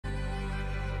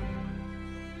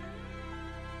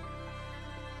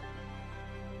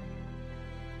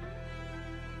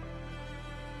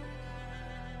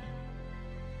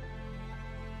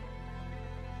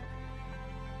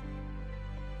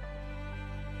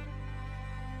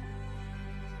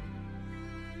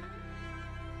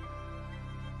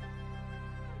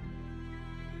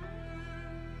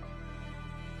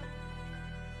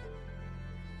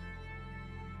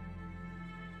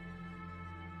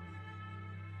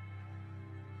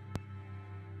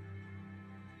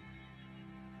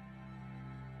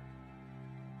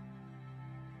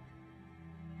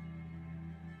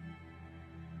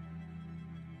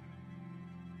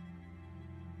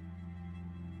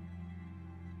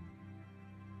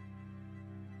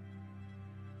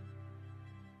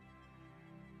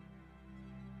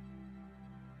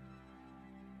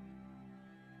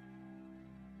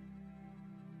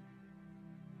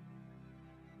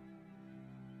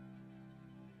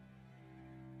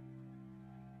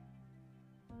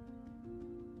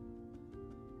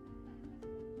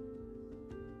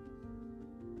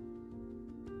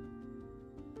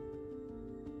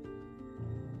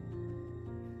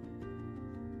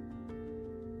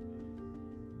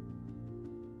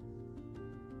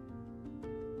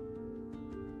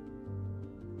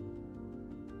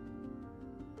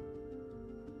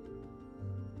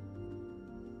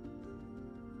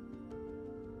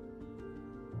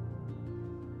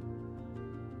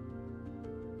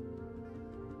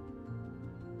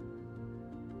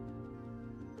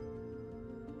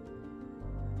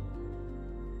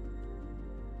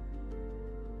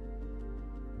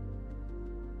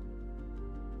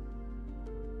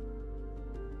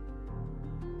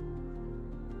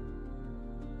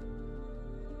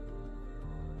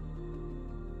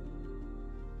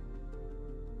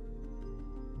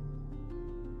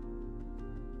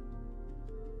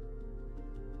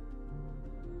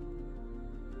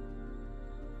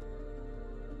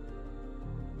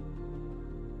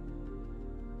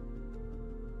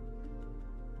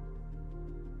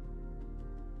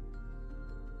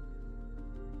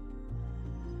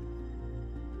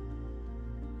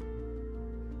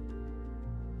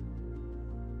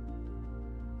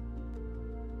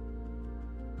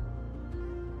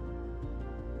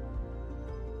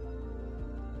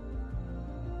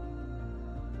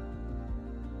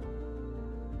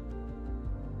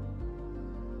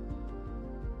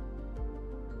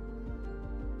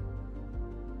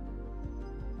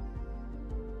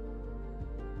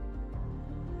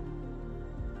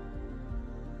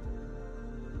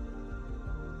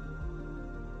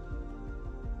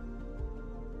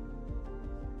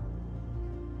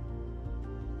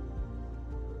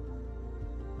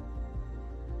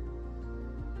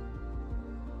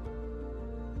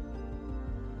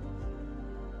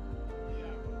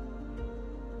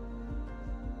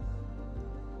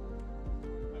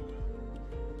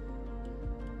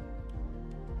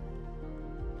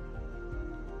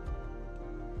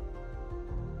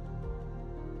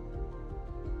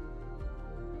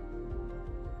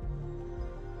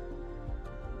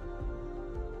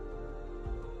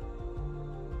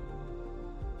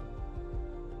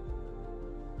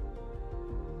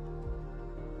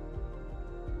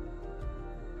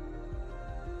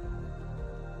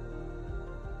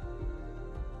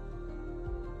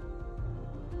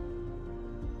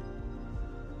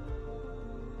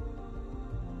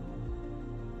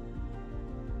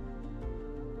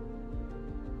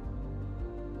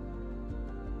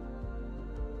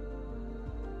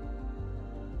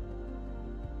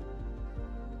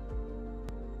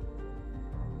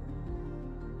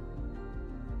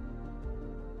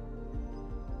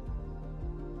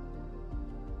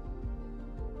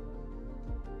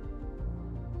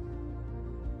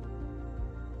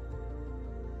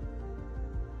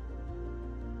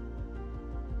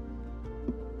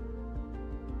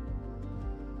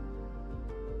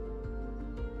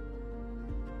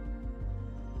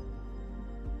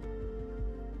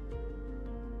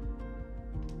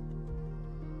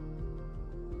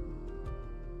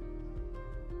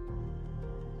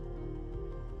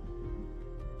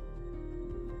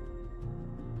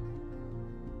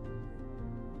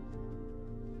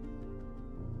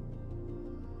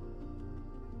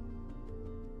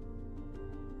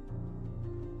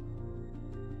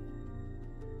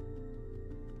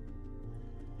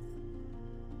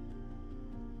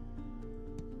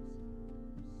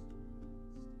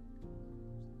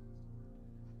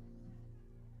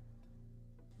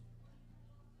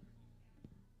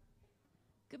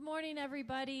Good morning,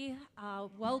 everybody.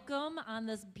 Welcome on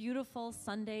this beautiful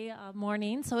Sunday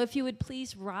morning. So if you would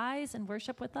please rise and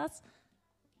worship with us.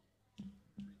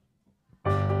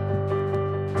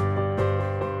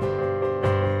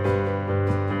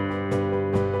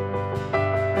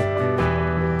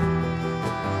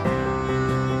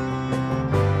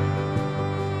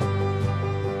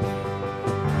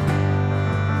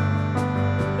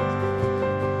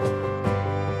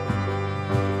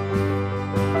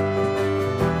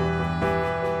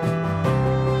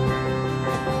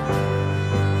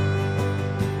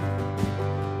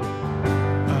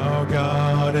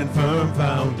 Firm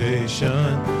foundation,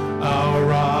 our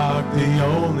rock, the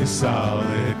only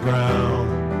solid ground.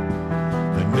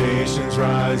 The nations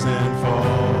rise and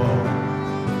fall.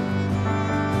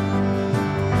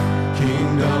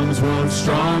 Kingdoms once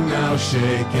strong, now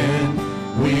shaken.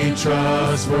 We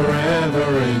trust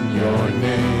forever in your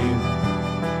name,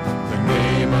 the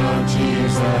name of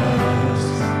Jesus.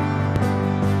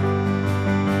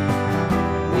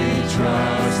 We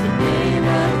trust the name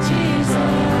of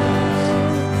Jesus.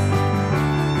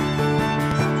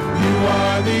 You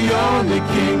are the only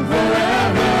King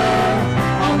forever.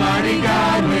 Almighty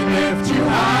God, we lift you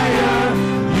higher.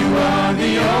 You are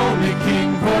the only King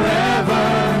forever,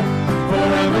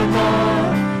 forevermore.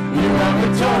 You are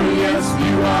victorious.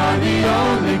 You are the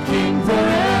only King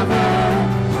forever.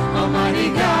 Almighty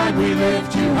God, we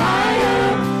lift you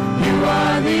higher. You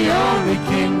are the only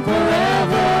King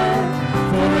forever,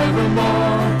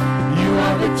 forevermore. You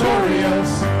are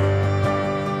victorious.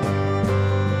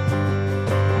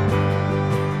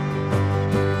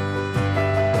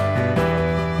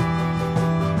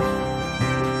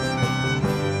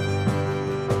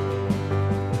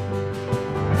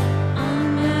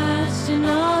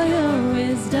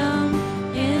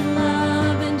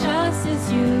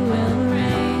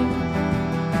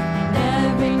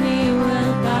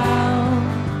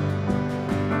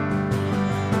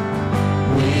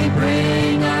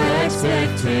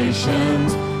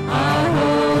 Our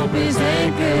hope is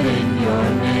anchored in your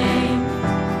name,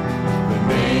 the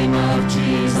name of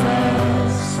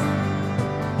Jesus.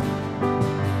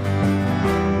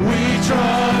 We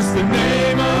trust the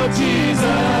name of Jesus.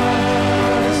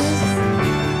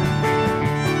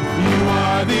 You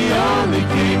are the only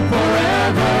King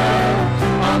forever.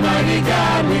 Almighty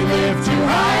God, we lift you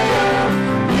higher.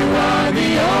 You are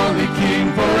the only King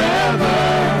forever,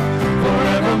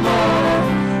 forevermore.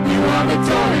 You are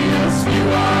victorious, you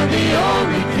are the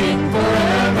only King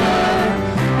forever.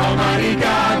 Almighty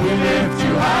God, we lift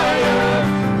you higher.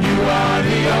 You are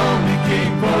the only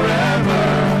King forever,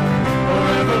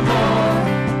 forevermore.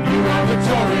 You are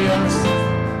victorious.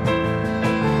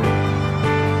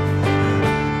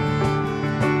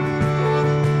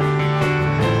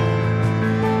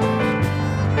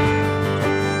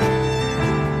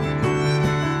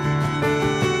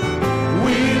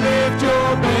 We lift your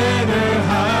banner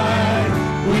high.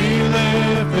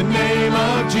 The name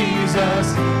of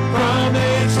Jesus, from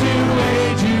age to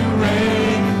age you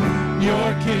reign.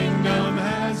 Your kingdom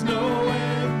has no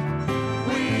end.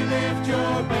 We lift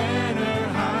your banner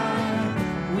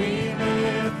high. We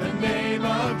lift the name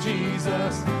of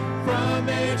Jesus, from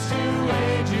age to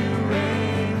age you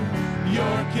reign.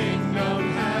 Your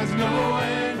kingdom has no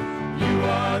end. You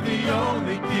are the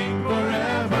only King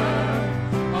forever.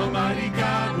 Almighty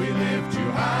God, we lift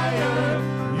you higher.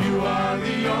 You are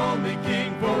the only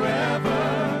King forever,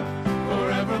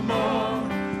 forevermore.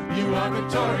 You are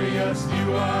victorious.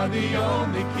 You are the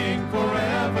only King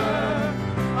forever.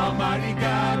 Almighty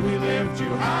God, we lift you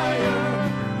higher.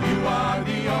 You are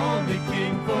the only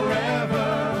King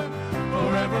forever,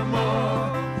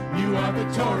 forevermore. You are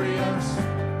victorious.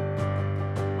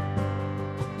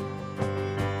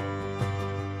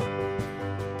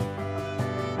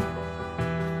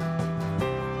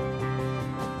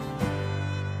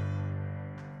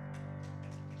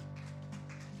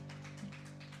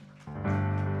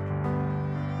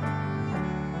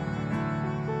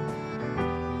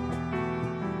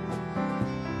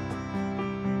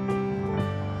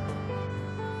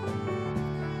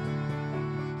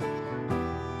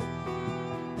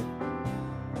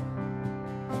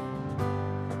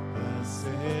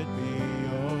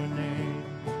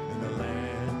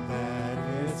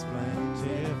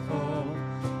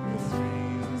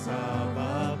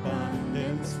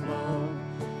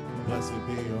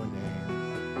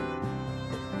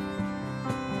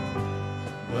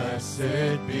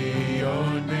 Blessed be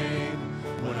your name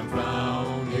when I'm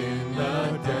found in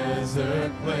the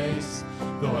desert place.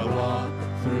 Though I walk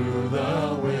through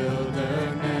the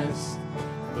wilderness,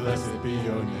 blessed be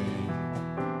your name.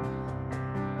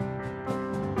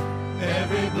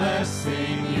 Every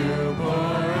blessing you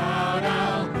pour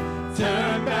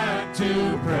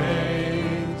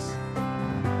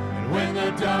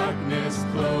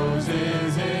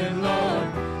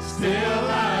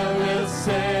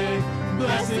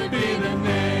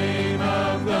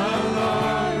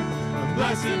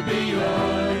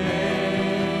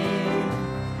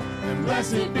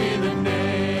Blessed be the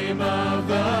name of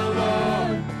the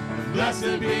Lord.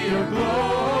 Blessed be your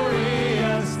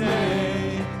glorious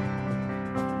name.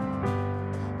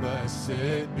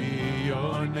 Blessed be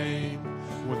your name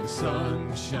when the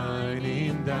sun's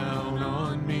shining down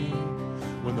on me,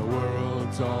 when the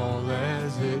world's all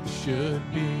as it should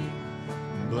be.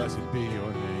 Blessed be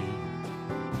your name.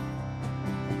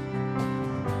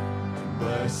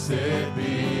 Blessed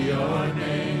be your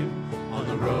name on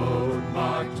the road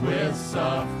marked with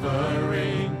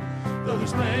suffering, though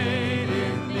there's pain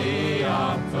in the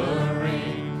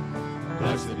offering.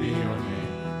 Blessed be your name.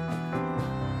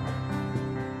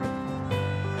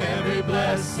 Every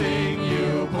blessing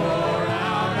you pour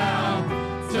out, I'll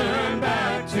turn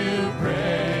back to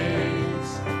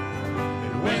praise.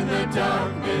 And when the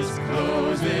darkness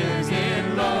closes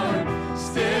in, Lord,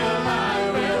 still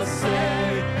I will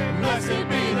say, blessed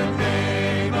be the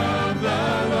name of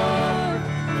the Lord,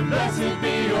 and blessed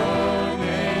be your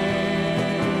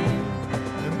name.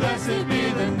 And blessed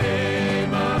be the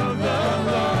name of the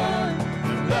Lord,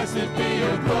 and blessed be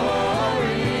your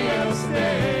glorious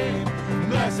name.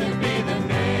 Blessed be the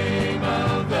name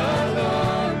of the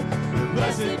Lord, and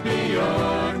blessed be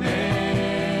your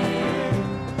name.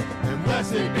 And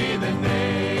blessed be the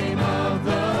name of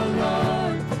the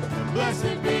Lord, and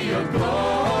blessed be your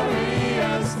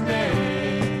glorious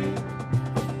name.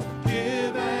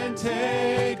 Give and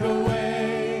take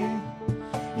away,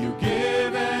 you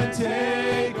give and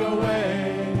take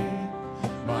away.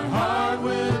 My heart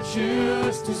will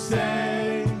choose to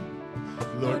say,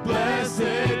 Lord,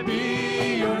 blessed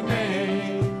be your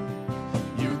name.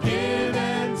 You give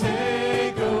and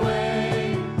take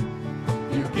away.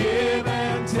 You give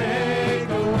and take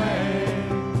away.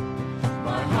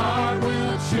 My heart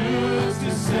will choose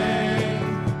to say,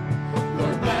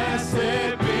 Lord,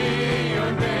 blessed be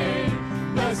your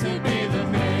name. Blessed be the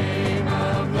name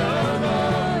of the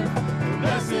Lord.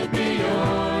 Blessed be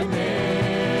your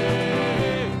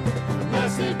name.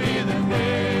 Blessed be the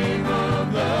name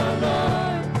of the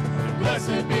Lord.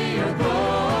 Blessed be your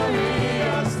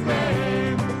glorious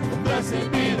name.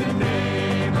 Blessed be the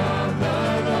name of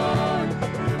the Lord.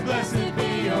 Blessed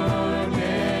be your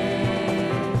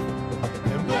name.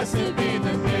 And blessed be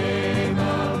the name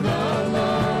of the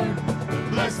Lord.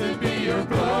 Blessed be your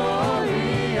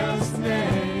glorious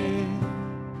name.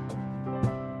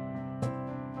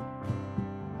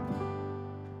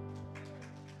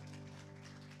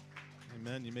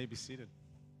 Amen. You may be seated.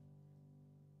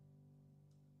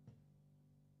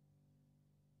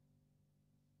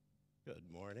 Good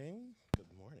morning.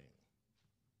 Good morning.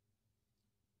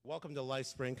 Welcome to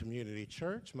LifeSpring Community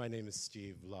Church. My name is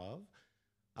Steve Love.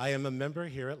 I am a member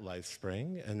here at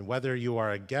LifeSpring, and whether you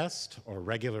are a guest or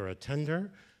regular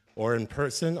attender, or in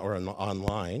person or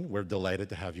online, we're delighted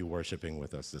to have you worshiping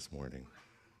with us this morning.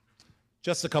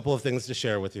 Just a couple of things to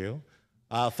share with you.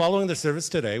 Following the service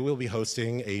today, we'll be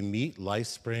hosting a Meet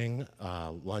LifeSpring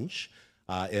lunch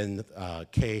in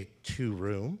K2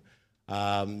 room.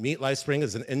 Meet LifeSpring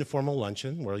is an informal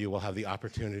luncheon where you will have the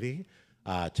opportunity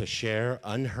to share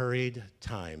unhurried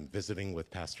time visiting with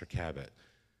Pastor Cabot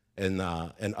and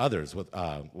others with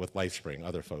LifeSpring,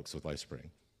 other folks with LifeSpring.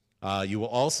 You will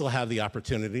also have the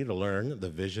opportunity to learn the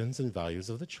visions and values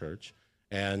of the church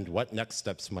and what next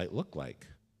steps might look like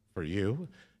for you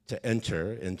to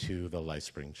enter into the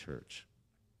LifeSpring Church.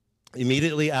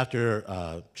 Immediately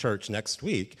after church next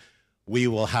week, we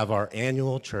will have our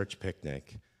annual church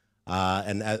picnic.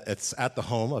 And it's at the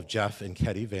home of Jeff and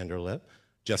Ketty Vanderlip,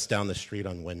 just down the street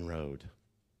on Wynn Road.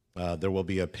 There will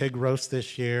be a pig roast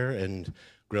this year, and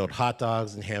grilled hot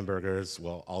dogs and hamburgers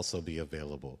will also be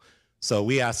available. So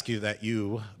we ask you that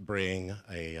you bring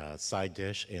a side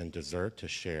dish and dessert to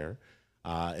share.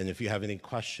 And if you have any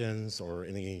questions or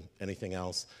anything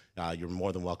else, you're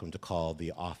more than welcome to call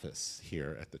the office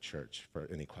here at the church for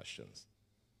any questions.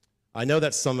 I know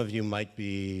that some of you might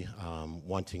be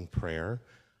wanting prayer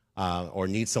or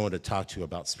need someone to talk to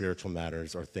about spiritual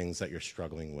matters or things that you're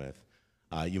struggling with.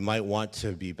 You might want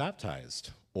to be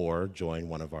baptized or join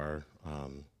one of our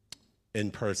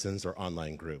in-persons or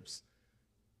online groups.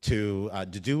 To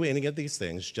do any of these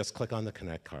things, just click on the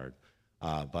Connect card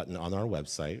button on our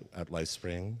website at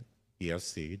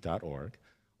lifespringesc.org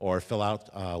or fill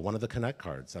out one of the Connect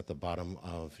cards at the bottom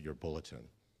of your bulletin.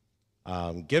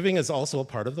 Giving is also a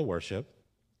part of the worship,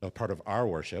 a part of our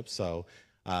worship. So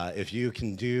if you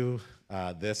can do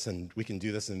this, and we can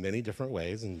do this in many different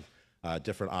ways and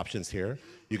different options here.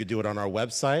 You could do it on our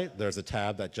website. There's a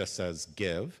tab that just says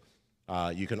Give.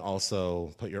 You can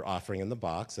also put your offering in the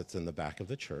box that's in the back of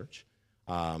the church,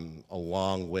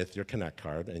 along with your Connect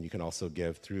card, and you can also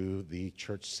give through the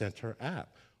Church Center app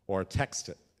or text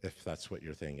it if that's what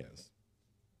your thing is.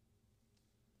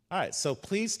 All right, so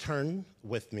please turn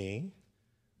with me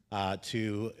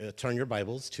turn your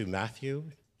Bibles to Matthew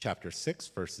chapter 6,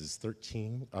 verses 5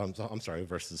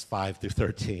 through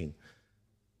 13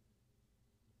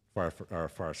 for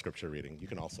our scripture reading. You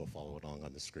can also follow along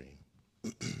on the screen.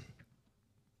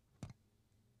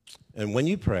 And when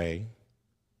you pray,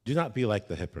 do not be like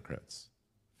the hypocrites,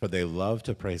 for they love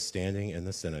to pray standing in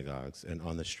the synagogues and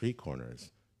on the street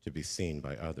corners to be seen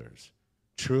by others.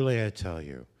 Truly, I tell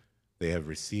you, they have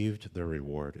received their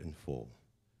reward in full.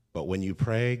 But when you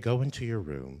pray, go into your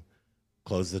room,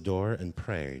 close the door, and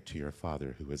pray to your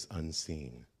Father who is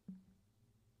unseen.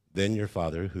 Then your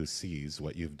Father who sees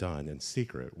what you've done in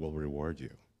secret will reward you.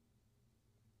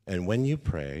 And when you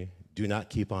pray, do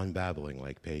not keep on babbling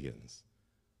like pagans,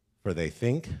 for they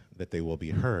think that they will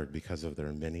be heard because of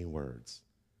their many words.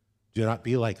 Do not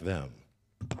be like them,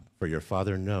 for your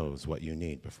Father knows what you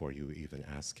need before you even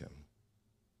ask him.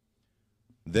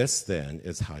 This, then,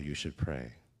 is how you should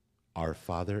pray. Our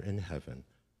Father in heaven,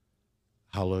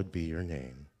 hallowed be your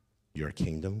name. Your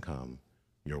kingdom come,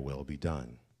 your will be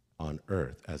done, on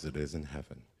earth as it is in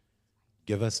heaven.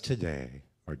 Give us today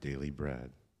our daily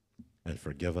bread, and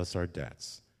forgive us our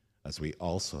debts, as we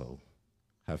also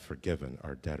have forgiven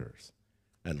our debtors.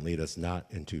 And lead us not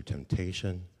into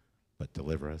temptation, but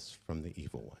deliver us from the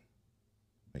evil one.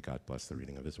 May God bless the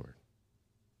reading of his word.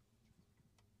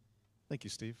 Thank you,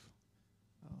 Steve.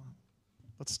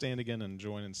 Let's stand again and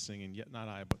join in singing, Yet Not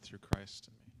I, but Through Christ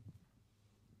in me.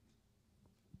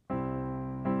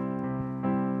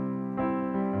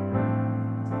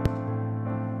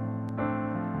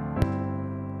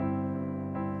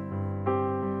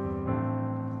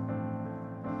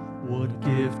 What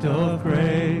gift of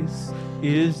grace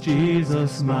is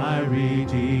Jesus my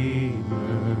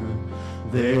Redeemer?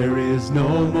 There is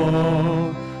no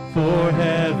more for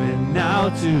heaven now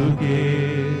to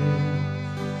give.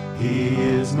 He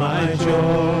is my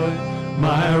joy,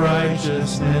 my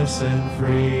righteousness and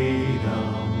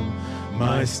freedom,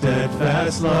 my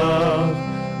steadfast love,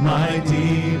 my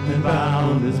deep and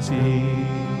boundless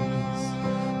peace.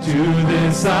 To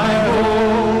this I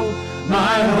hold,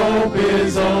 my hope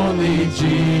is only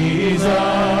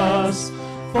Jesus,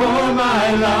 for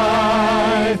my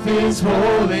life is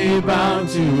wholly bound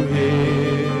to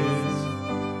his.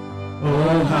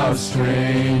 Oh, how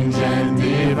strange and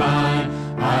divine,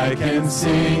 I can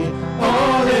sing,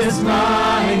 all is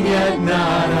mine, yet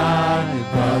not I,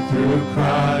 but through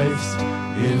Christ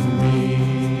in me.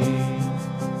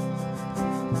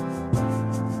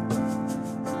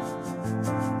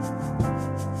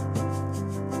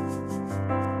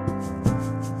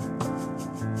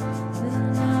 The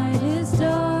night is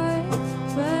dark,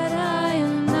 but I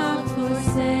am not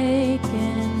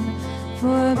forsaken,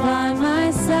 for by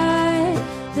my side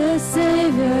the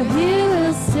Savior, he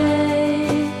will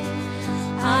stay.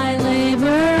 I labor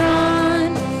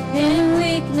on in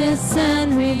weakness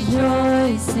and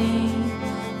rejoicing,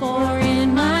 for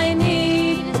in my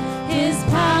need his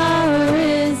power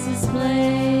is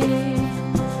displayed.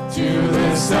 To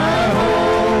this I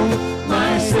hold,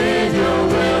 my Savior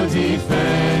will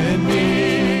defend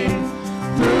me.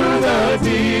 Through the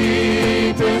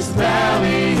deepest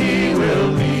valley he will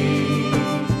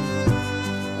lead.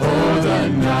 Oh, the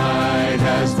night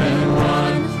has been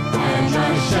won, and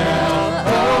I shall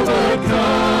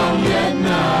overcome, yet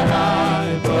not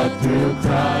I, but through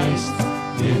Christ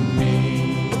in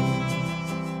me.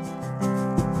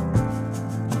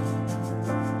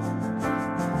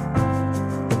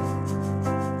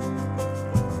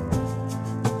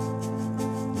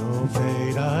 No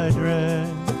fate I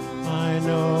dread, I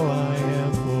know I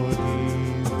am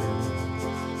forgiven.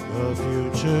 The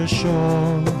future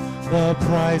sure, the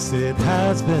price it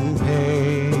has been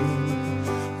paid.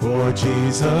 For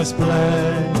Jesus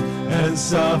bled and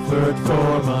suffered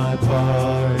for my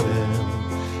pardon,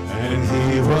 and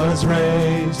he was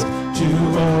raised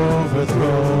to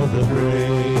overthrow the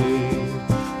grave.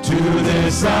 To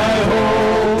this I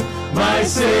hold, my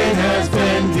sin has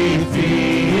been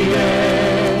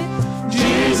defeated.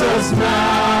 Jesus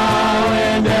now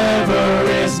and ever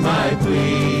is my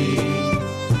plea.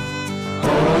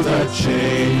 Oh, the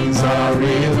chains are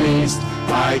released,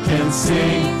 I can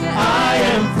sing, I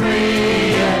am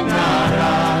free, and not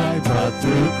I, but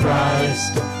through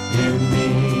Christ in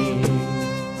me.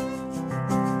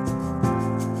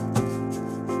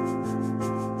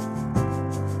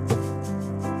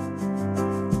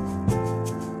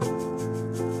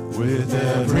 With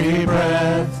every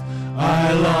breath,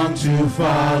 I long to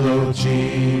follow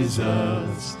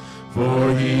Jesus,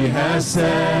 for he has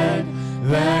said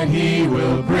that he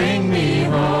will bring me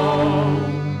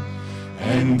home.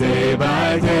 And day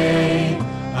by day,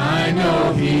 I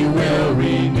know he will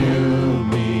renew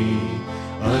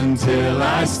until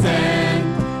I stand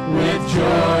with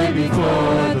joy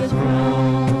before the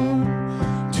throne.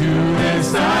 To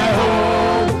this I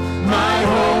hold, my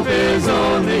hope is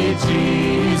only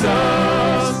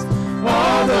Jesus.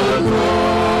 All the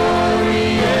glory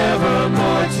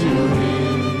evermore to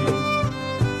Him.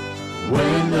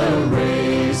 When the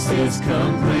race is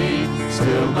complete,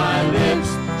 still my lips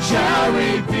shall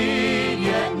repeat,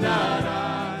 yet not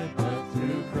I, but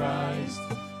through Christ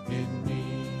in me.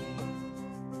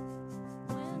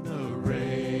 When the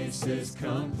race is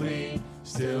complete,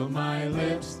 still my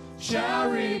lips shall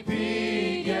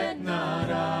repeat, yet not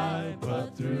I,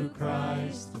 but through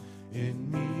Christ in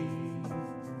me.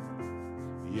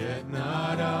 Yet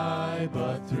not I,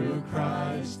 but through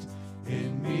Christ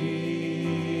in me.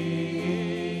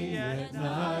 Yet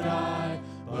not I,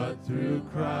 but through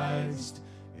Christ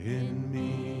in me.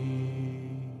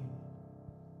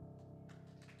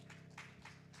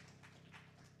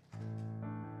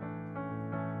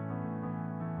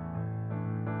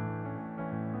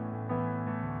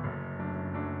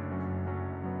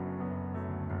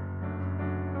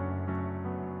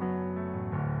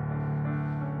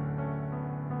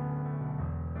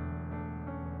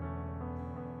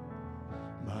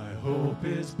 My hope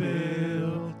is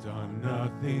built on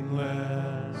nothing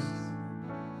less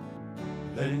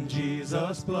than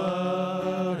Jesus'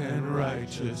 blood and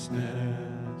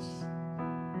righteousness.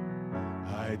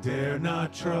 I dare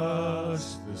not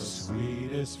trust the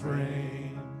sweetest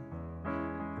frame,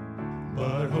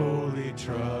 but wholly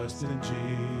trust in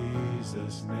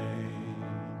Jesus' name.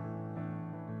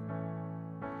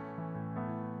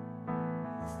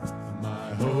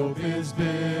 My hope is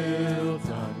built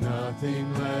on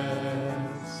nothing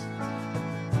less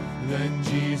than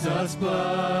Jesus'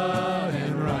 blood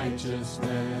and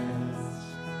righteousness.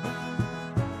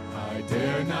 I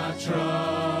dare not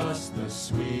trust the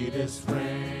sweetest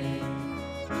frame,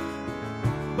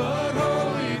 but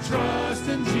wholly trust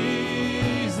in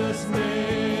Jesus'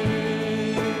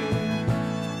 name.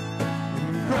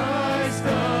 In Christ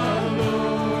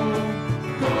alone,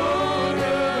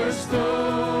 cornerstone,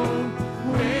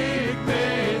 weak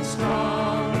made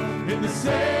strong, in the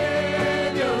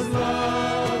Savior's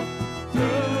love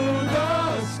through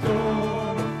the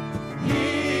storm.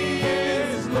 He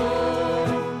is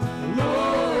Lord,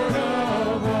 Lord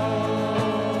of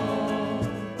all.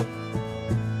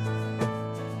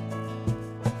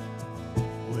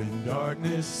 When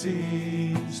darkness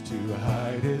seems to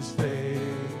hide His face,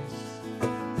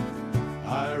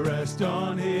 I rest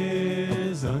on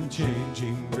His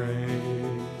unchanging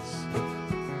grace.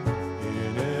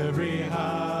 In every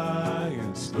high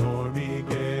and stormy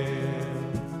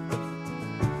gale,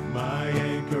 my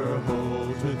anchor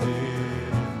holds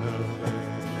within the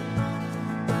veil.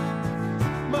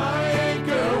 My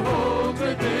anchor holds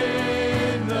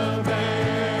within the veil.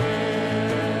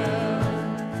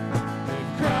 In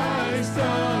Christ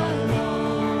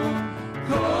alone,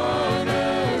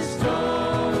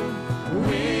 cornerstone,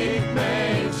 weak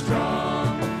made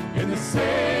strong, in the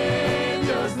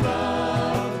Savior's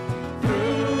love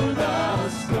through the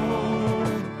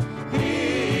storm.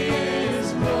 He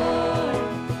is Lord,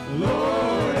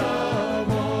 Lord of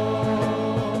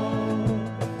all.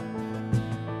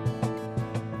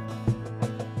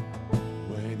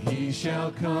 When He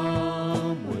shall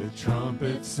come with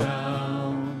trumpet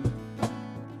sound,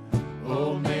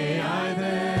 oh, may I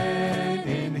then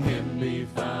in Him be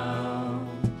found,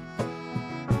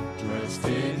 dressed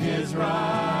in His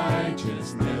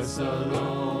righteousness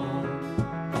alone.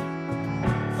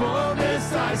 For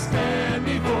this I stand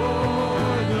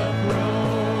before the throne.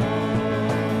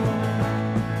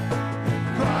 In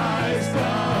Christ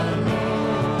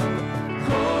alone,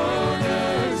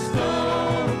 cornerstone,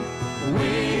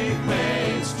 weak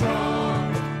made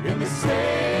strong, in the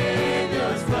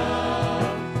Savior's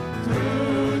love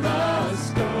through the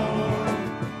storm.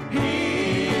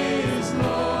 He is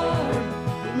Lord,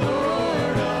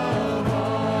 Lord of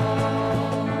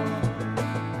all.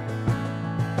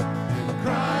 In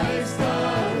Christ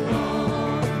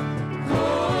alone,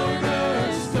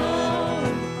 cornerstone,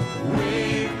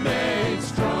 weak made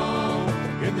strong,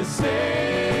 in the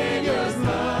Savior's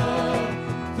love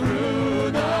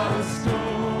through the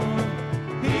storm.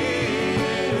 He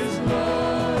is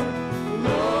Lord,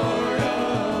 Lord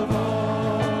of all.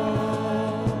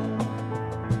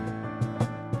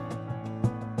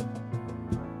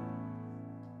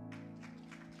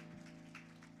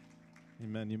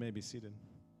 Amen. You may be seated.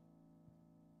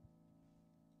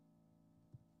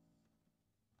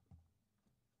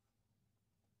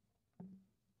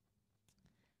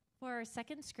 For our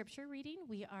second scripture reading,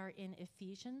 we are in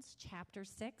Ephesians chapter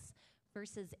 6,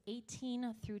 verses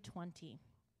 18 through 20.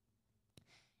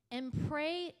 And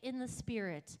pray in the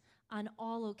Spirit on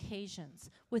all occasions,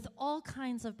 with all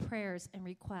kinds of prayers and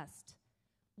requests.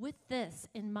 With this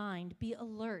in mind, be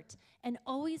alert and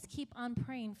always keep on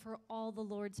praying for all the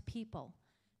Lord's people.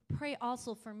 Pray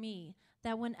also for me,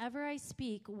 that whenever I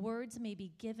speak, words may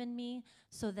be given me,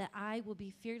 so that I will be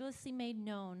fearlessly made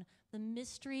known the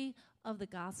mystery of the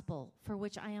gospel, for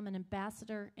which I am an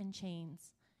ambassador in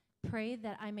chains. Pray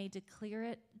that I may declare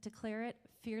it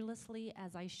fearlessly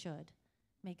as I should.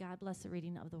 May God bless the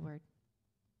reading of the word.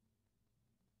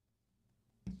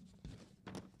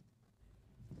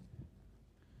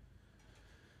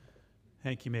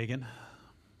 Thank you, Megan.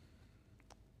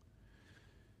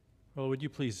 Well, would you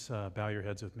please bow your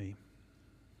heads with me?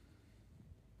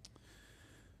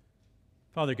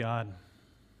 Father God,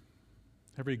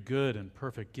 every good and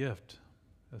perfect gift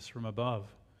is from above,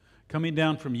 coming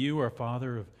down from you, our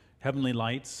Father of heavenly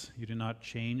lights. You do not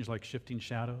change like shifting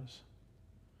shadows.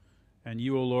 And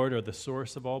you, O Lord, are the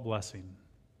source of all blessing.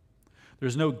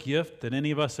 There's no gift that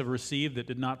any of us have received that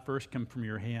did not first come from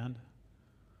your hand.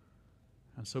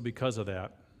 And so because of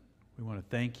that, we want to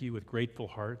thank you with grateful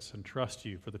hearts and trust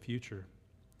you for the future.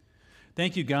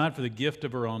 Thank you, God, for the gift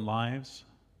of our own lives,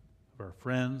 of our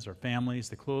friends, our families,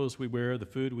 the clothes we wear, the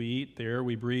food we eat, the air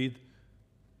we breathe.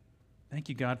 Thank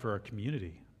you, God, for our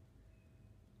community.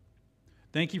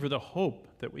 Thank you for the hope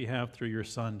that we have through your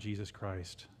Son, Jesus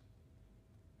Christ.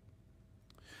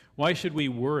 Why should we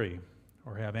worry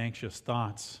or have anxious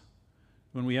thoughts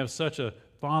when we have such a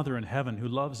Father in heaven who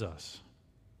loves us?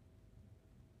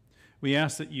 We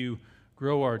ask that you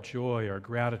grow our joy, our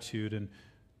gratitude, and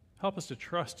help us to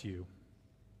trust you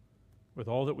with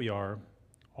all that we are,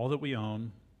 all that we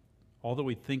own, all that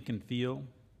we think and feel.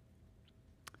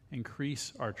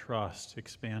 Increase our trust,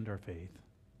 expand our faith.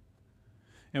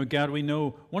 And God, we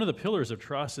know one of the pillars of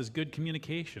trust is good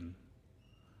communication.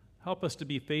 Help us to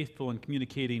be faithful in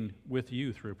communicating with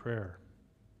you through prayer.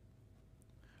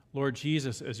 Lord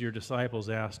Jesus, as your disciples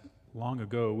asked long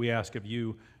ago, we ask of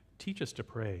you, teach us to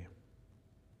pray.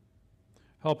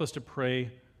 Help us to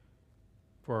pray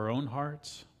for our own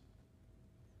hearts,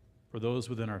 for those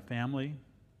within our family,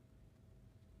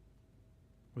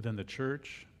 within the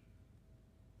church,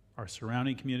 our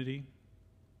surrounding community.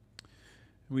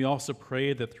 We also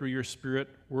pray that through your Spirit,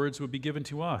 words would be given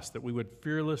to us, that we would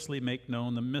fearlessly make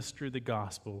known the mystery of the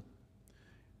gospel,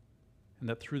 and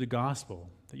that through the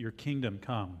gospel, that your kingdom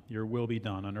come, your will be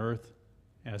done on earth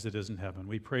as it is in heaven.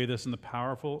 We pray this in the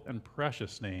powerful and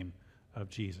precious name of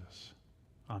Jesus.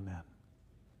 Amen.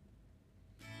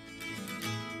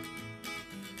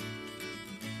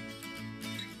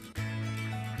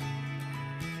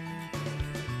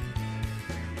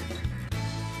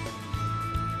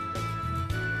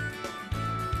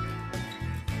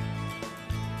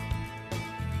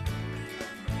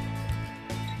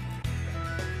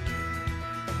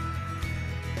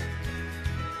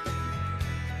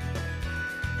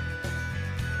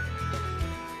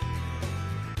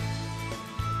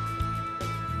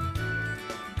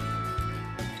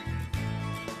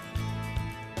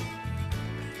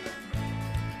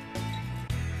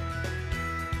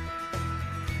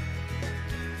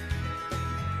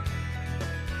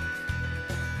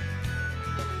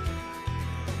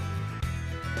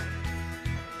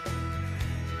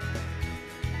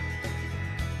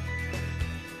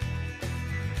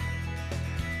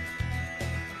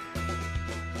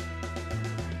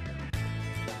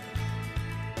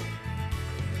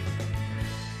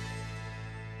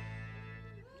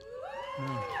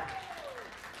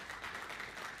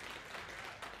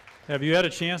 Have you had a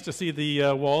chance to see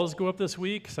the walls go up this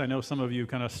week? 'Cause I know some of you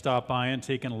kind of stopped by and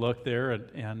taken a look there,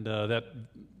 and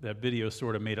that video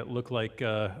sort of made it look like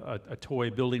a toy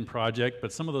building project,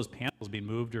 but some of those panels being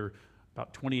moved are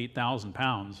about 28,000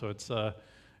 pounds, so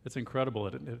it's incredible.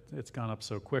 It's gone up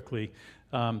so quickly.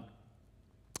 And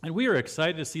we are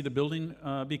excited to see the building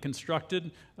be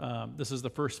constructed. This is the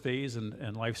first phase in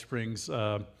LifeSpring's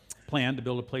plan to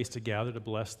build a place to gather to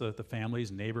bless the families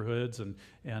and neighborhoods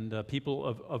and people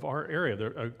of our area,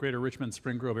 the greater Richmond,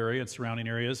 Spring Grove area and surrounding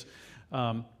areas.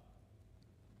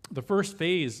 The first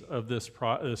phase of this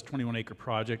 21-acre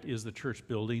project is the church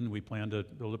building. We plan to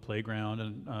build a playground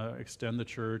and extend the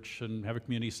church and have a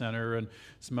community center and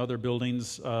some other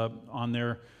buildings on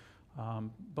there.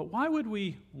 But why would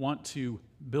we want to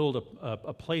build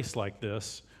a place like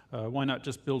this? Why not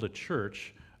just build a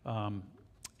church?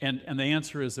 And the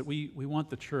answer is that we want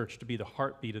the church to be the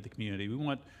heartbeat of the community. We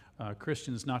want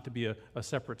Christians not to be a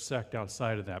separate sect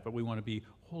outside of that, but we want to be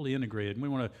wholly integrated, and we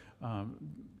want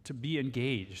to be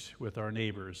engaged with our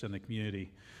neighbors and the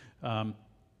community. And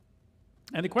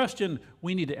the question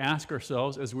we need to ask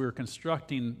ourselves as we're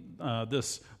constructing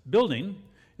this building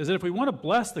is that if we want to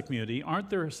bless the community, aren't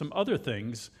there some other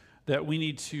things that we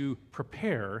need to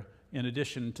prepare in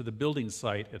addition to the building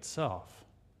site itself?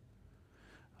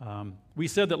 We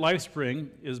said that LifeSpring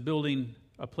is building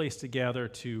a place to gather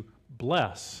to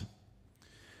bless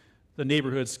the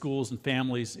neighborhoods, schools, and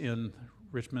families in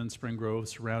Richmond, Spring Grove,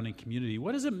 surrounding community.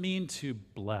 What does it mean to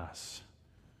bless?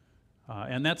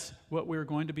 And that's what we're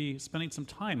going to be spending some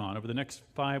time on over the next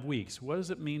 5 weeks. What does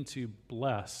it mean to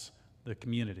bless the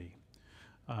community?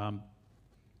 On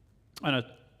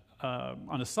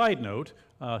a side note,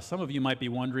 some of you might be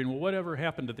wondering, well, whatever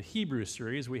happened to the Hebrews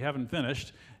series? We haven't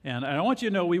finished, and I want you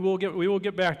to know we will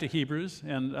get back to Hebrews,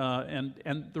 and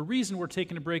the reason we're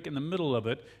taking a break in the middle of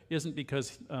it isn't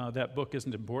because that book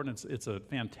isn't important. It's a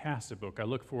fantastic book. I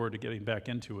look forward to getting back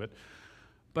into it,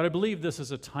 but I believe this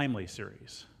is a timely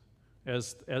series.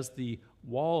 As the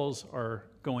walls are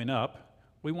going up,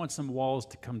 we want some walls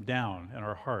to come down in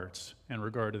our hearts in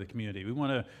regard to the community. We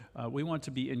want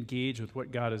to be engaged with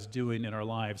what God is doing in our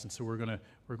lives, and so we're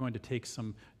going to take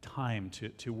some time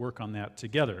to work on that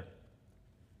together.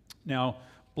 Now,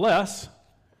 BLESS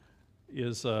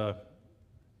is an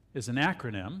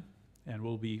acronym, and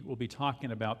we'll be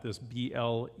talking about this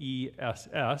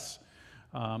B.L.E.S.S.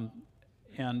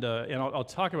 And I'll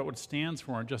talk about what it stands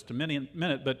for in just a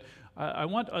minute, but I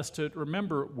want us to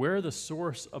remember where the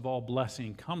source of all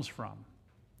blessing comes from.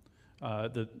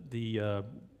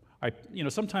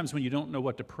 Sometimes when you don't know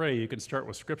what to pray, you can start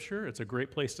with Scripture. It's a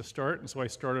great place to start, and so I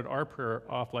started our prayer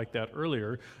off like that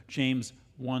earlier. James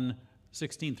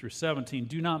 1:16 through 17.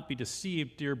 Do not be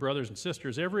deceived, dear brothers and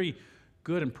sisters. Every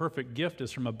good and perfect gift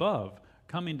is from above,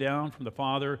 coming down from the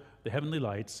Father, the heavenly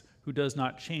lights, who does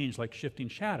not change like shifting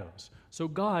shadows. So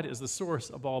God is the source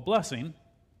of all blessing,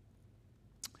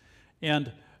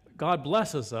 and God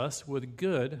blesses us with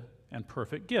good and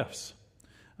perfect gifts.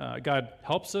 God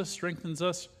helps us, strengthens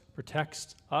us,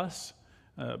 protects us.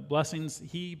 Blessings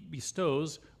He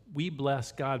bestows, we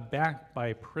bless God back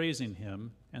by praising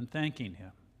Him and thanking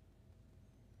Him.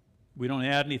 We don't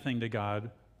add anything to God,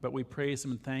 but we praise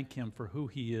Him and thank Him for who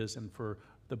He is and for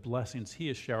the blessings He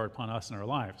has showered upon us in our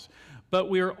lives. But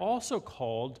we are also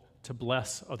called to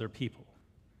bless other people.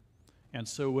 And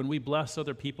so when we bless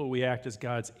other people, we act as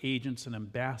God's agents and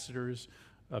ambassadors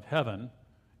of heaven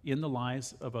in the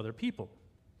lives of other people.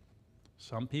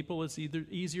 Some people it's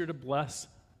easier to bless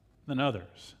than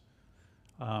others.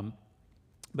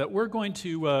 But we're going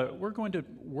to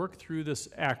work through this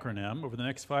acronym over the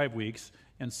next 5 weeks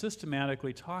and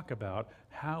systematically talk about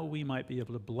how we might be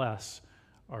able to bless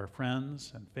our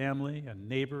friends and family and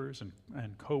neighbors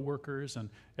and co-workers and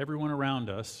everyone around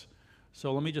us.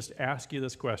 So let me just ask you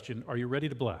this question. Are you ready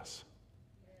to bless?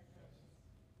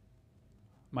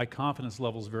 My confidence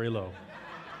level is very low.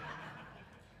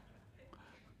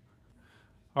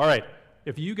 All right.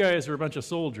 If you guys are a bunch of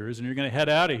soldiers and you're going to head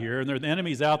out of here and there are the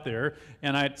enemies out there,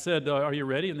 and I said, are you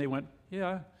ready? And they went,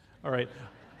 yeah. All right.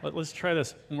 Let's try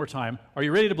this one more time. Are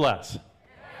you ready to bless? Yes.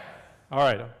 All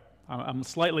right. I'm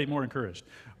slightly more encouraged.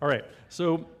 All right.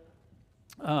 So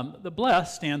the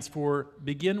BLESS stands for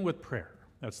begin with prayer.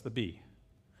 That's the B.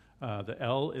 The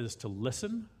L is to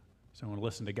listen. So I want to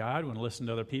listen to God. I want to listen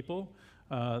to other people.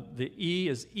 The E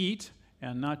is eat,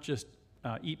 and not just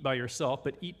eat by yourself,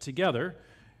 but eat together.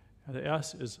 The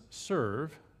S is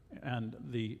serve, and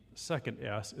the second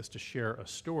S is to share a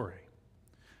story.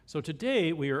 So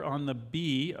today we are on the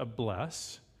B of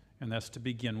BLESS, and that's to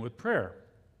begin with prayer.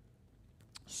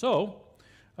 So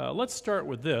let's start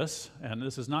with this, and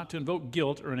this is not to invoke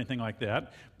guilt or anything like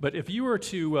that, but if you were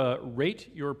to rate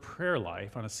your prayer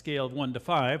life on a scale of 1 to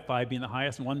 5, 5 being the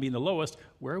highest and 1 being the lowest,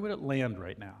 where would it land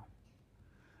right now?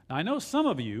 Now, I know some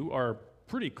of you are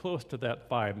pretty close to that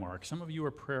 5 mark. Some of you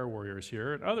are prayer warriors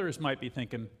here, and others might be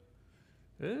thinking,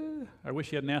 I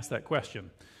wish you hadn't asked that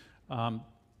question.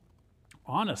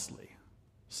 Honestly,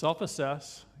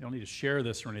 self-assess. You don't need to share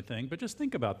this or anything, but just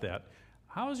think about that.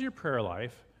 How's your prayer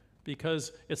life?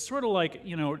 Because it's sort of like,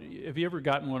 have you ever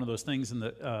gotten one of those things in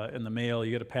the mail?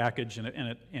 You get a package and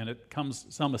it comes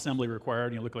some assembly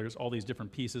required, and you look like there's all these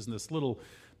different pieces, and this little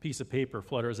piece of paper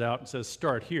flutters out and says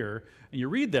start here, and you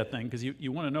read that thing because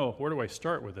you want to know, where do I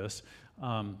start with this?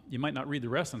 You might not read the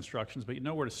rest of the instructions, but you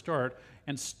know where to start.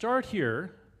 And start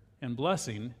here in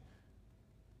blessing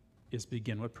is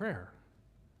begin with prayer.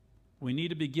 We need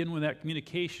to begin with that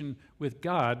communication with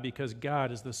God because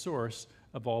God is the source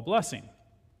of all blessing.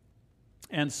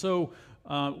 And so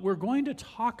we're going to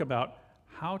talk about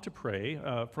how to pray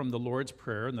from the Lord's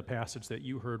Prayer in the passage that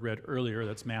you heard read earlier.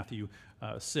 That's Matthew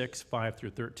 6, 5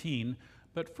 through 13.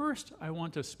 But first, I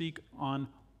want to speak on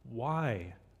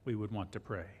why we would want to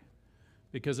pray.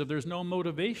 Because if there's no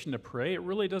motivation to pray, it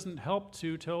really doesn't help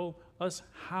to tell us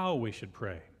how we should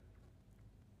pray.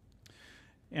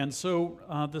 And so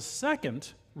the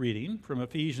second reading from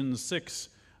Ephesians 6,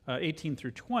 18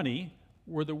 through 20,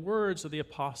 were the words of the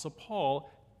Apostle Paul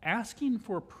asking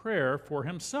for prayer for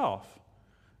himself.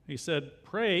 He said,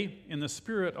 "Pray in the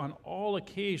Spirit on all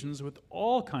occasions with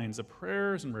all kinds of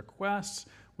prayers and requests.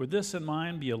 With this in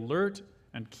mind, be alert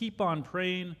and keep on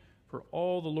praying for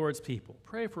all the Lord's people."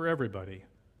 Pray for everybody.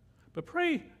 But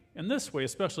pray in this way,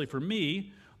 especially for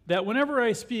me, that whenever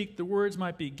I speak, the words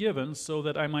might be given so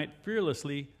that I might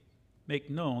fearlessly make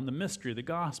known the mystery of the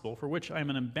gospel, for which I am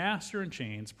an ambassador in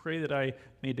chains. Pray that I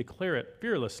may declare it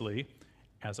fearlessly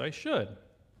as I should.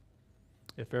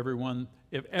 If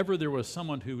ever there was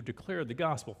someone who declared the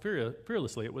gospel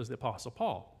fearlessly, it was the Apostle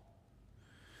Paul.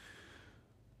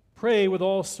 Pray with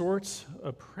all sorts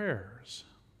of prayers,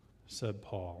 said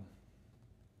Paul.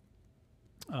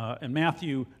 In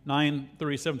Matthew 9,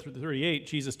 37 through 38,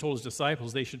 Jesus told his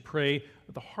disciples they should pray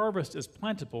that the harvest is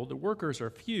plentiful, the workers are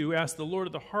few. Ask the Lord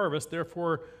of the harvest,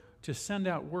 therefore, to send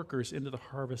out workers into the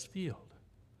harvest field.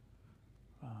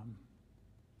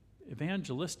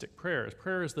 Evangelistic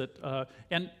prayers that,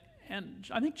 and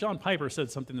I think John Piper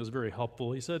said something that was very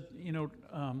helpful. He said,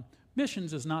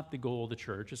 missions is not the goal of the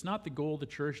church. It's not the goal of the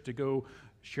church to go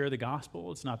share the gospel.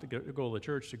 It's not the goal of the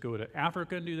church to go to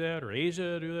Africa and do that, or Asia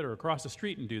and do that, or across the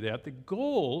street and do that.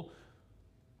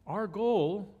 Our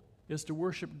goal is to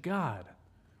worship God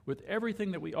with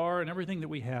everything that we are and everything that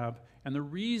we have. And the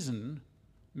reason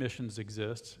missions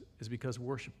exist is because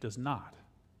worship does not.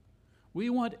 We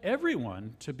want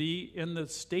everyone to be in the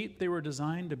state they were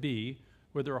designed to be,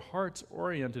 with their hearts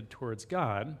oriented towards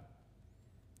God.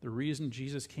 The reason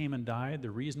Jesus came and died,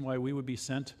 the reason why we would be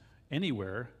sent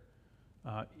anywhere,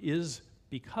 is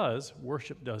because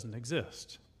worship doesn't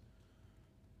exist.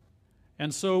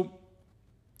 And so,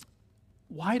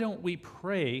 why don't we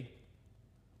pray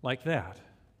like that?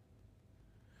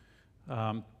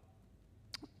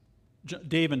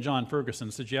 Dave and John Ferguson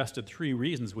suggested 3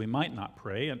 reasons we might not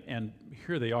pray, and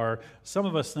here they are. Some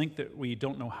of us think that we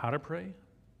don't know how to pray.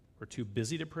 We're too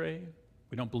busy to pray.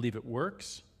 We don't believe it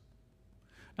works.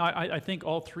 Now, I think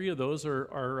all 3 of those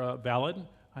are valid.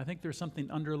 I think there's something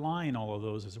underlying all of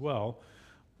those as well.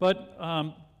 But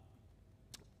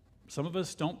some of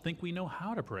us don't think we know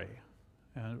how to pray.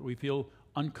 We feel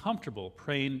uncomfortable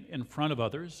praying in front of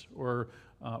others, or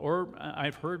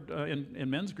I've heard in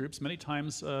men's groups many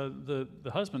times the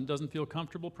husband doesn't feel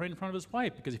comfortable praying in front of his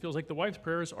wife because he feels like the wife's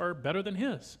prayers are better than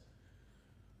his.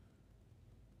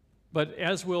 But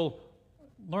as we'll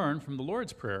learn from the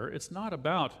Lord's Prayer, it's not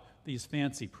about these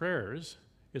fancy prayers.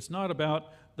 It's not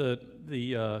about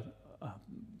the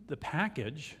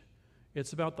package.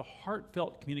 It's about the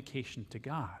heartfelt communication to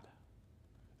God.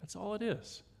 That's all it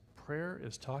is. Prayer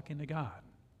is talking to God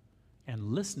and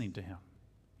listening to Him.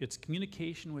 It's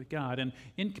communication with God. And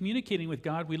in communicating with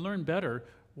God, we learn better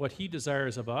what He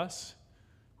desires of us.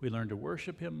 We learn to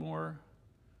worship Him more.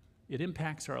 It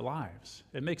impacts our lives.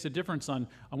 It makes a difference on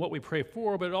what we pray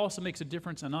for, but it also makes a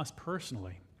difference on us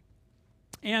personally.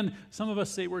 And some of us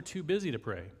say we're too busy to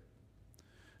pray.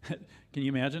 Can you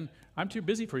imagine? I'm too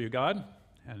busy for you, God.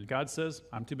 And God says,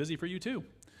 I'm too busy for you too.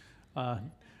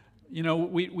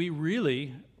 We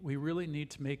really need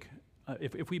to make,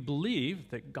 if we believe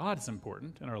that God is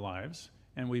important in our lives,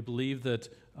 and we believe that,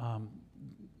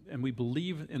 and we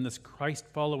believe in this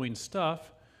Christ-following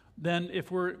stuff, then if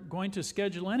we're going to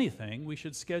schedule anything, we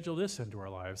should schedule this into our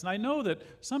lives. And I know that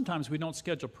sometimes we don't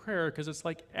schedule prayer because it's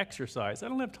like exercise. I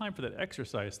don't have time for that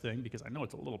exercise thing because I know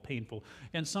it's a little painful.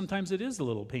 And sometimes it is a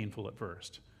little painful at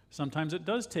first. Sometimes it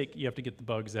does you have to get the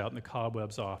bugs out and the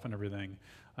cobwebs off and everything.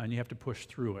 And you have to push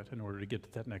through it in order to get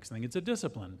to that next thing. It's a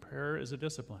discipline. Prayer is a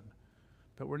discipline.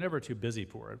 But we're never too busy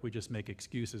for it. We just make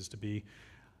excuses to be.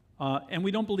 And we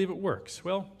don't believe it works.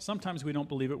 Well, sometimes we don't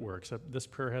believe it works. This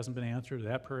prayer hasn't been answered, or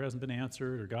that prayer hasn't been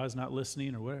answered, or God's not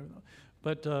listening, or whatever.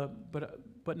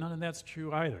 But none of that's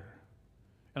true either.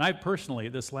 And I personally,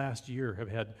 this last year, have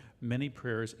had many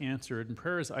prayers answered, and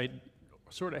prayers I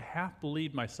sort of half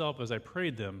believed myself as I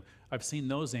prayed them. I've seen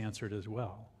those answered as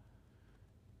well.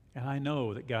 And I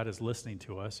know that God is listening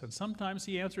to us, and sometimes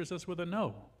He answers us with a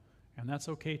no, and that's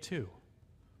okay too.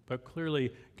 But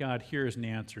clearly, God hears and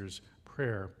answers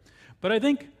prayer. But I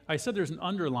think I said there's an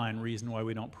underlying reason why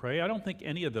we don't pray. I don't think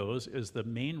any of those is the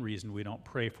main reason we don't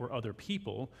pray for other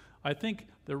people. I think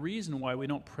the reason why we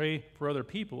don't pray for other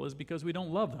people is because we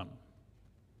don't love them.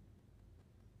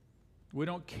 We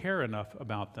don't care enough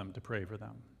about them to pray for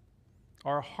them.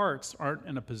 Our hearts aren't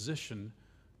in a position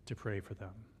to pray for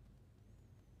them.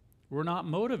 We're not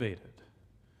motivated.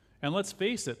 And let's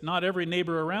face it, not every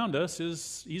neighbor around us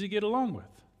is easy to get along with.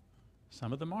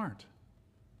 Some of them aren't.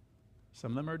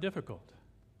 Some of them are difficult.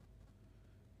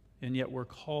 And yet we're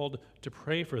called to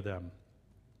pray for them.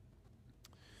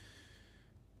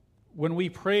 When we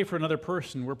pray for another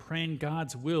person, we're praying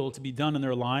God's will to be done in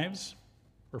their lives.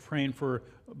 We're praying for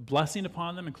blessing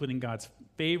upon them, including God's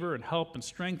favor and help and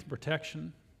strength and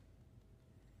protection.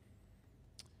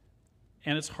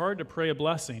 And it's hard to pray a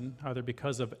blessing, either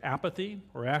because of apathy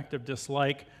or active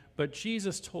dislike, but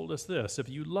Jesus told us this: if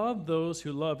you love those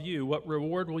who love you, what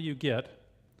reward will you get?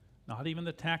 Not even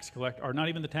the tax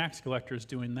collector is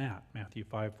doing that, Matthew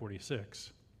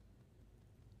 5:46.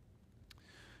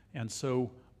 And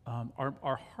so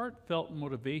our heartfelt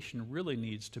motivation really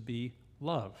needs to be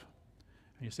love.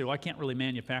 And you say, well, I can't really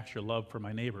manufacture love for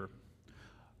my neighbor.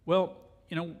 Well,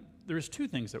 there's two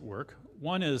things that work.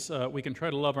 One is we can try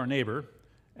to love our neighbor,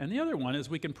 and the other one is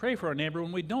we can pray for our neighbor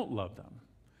when we don't love them.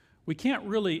 We can't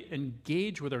really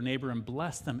engage with our neighbor and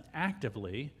bless them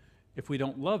actively if we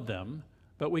don't love them,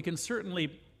 but we can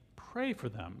certainly pray for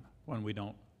them when we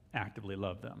don't actively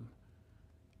love them.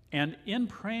 And in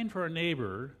praying for our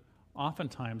neighbor,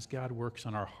 oftentimes God works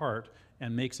on our heart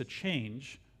and makes a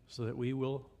change so that we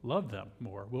will love them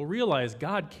more. We'll realize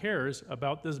God cares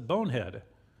about this bonehead.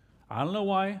 I don't know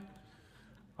why.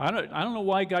 I don't know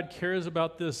why God cares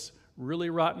about this really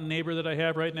rotten neighbor that I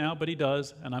have right now, but he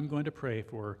does, and I'm going to pray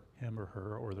for him or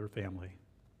her or their family.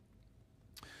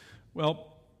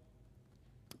 Well,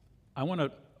 I want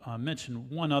to mention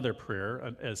one other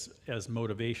prayer as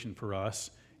motivation for us,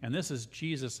 and this is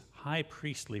Jesus' high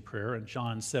priestly prayer in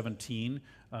John 17.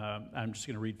 I'm just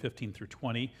going to read 15 through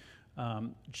 20.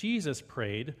 Jesus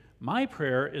prayed, "My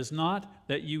prayer is not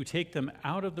that you take them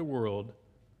out of the world,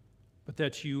 but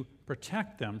that you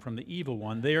protect them from the evil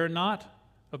one. They are not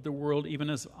of the world, even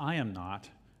as I am not.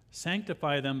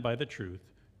 Sanctify them by the truth.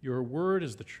 Your word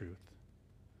is the truth.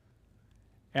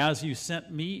 As you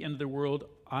sent me into the world,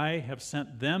 I have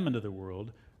sent them into the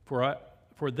world.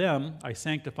 For them I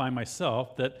sanctify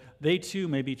myself, that they too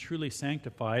may be truly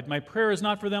sanctified. My prayer is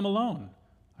not for them alone.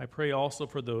 I pray also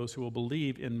for those who will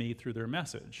believe in me through their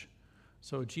message."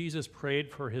 So Jesus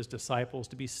prayed for his disciples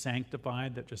to be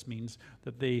sanctified. That just means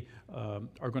that they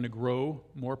are going to grow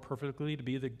more perfectly to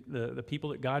be the people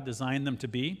that God designed them to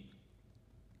be.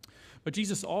 But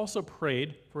Jesus also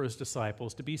prayed for his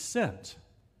disciples to be sent.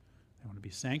 They want to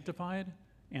be sanctified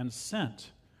and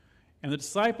sent. And the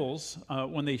disciples,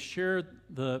 when they shared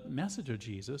the message of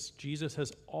Jesus, Jesus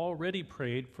has already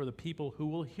prayed for the people who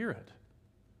will hear it.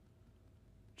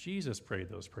 Jesus prayed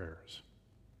those prayers.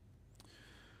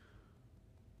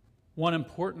 One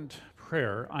important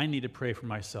prayer I need to pray for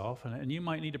myself, and you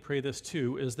might need to pray this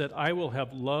too, is that I will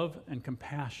have love and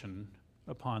compassion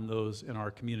upon those in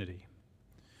our community,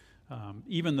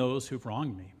 even those who've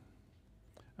wronged me.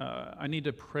 I need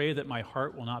to pray that my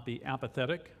heart will not be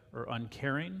apathetic or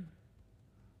uncaring,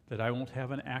 that I won't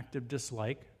have an active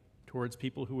dislike towards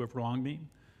people who have wronged me,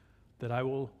 that I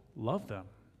will love them,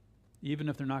 even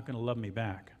if they're not going to love me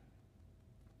back.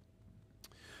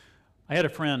 I had a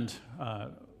friend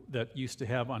that used to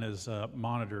have on his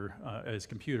monitor, his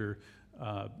computer,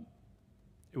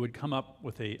 it would come up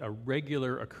with a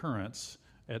regular occurrence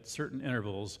at certain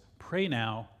intervals: pray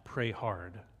now, pray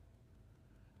hard.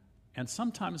 And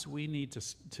sometimes we need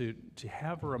to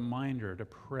have a reminder to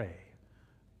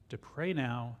pray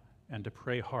now and to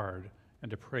pray hard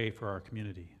and to pray for our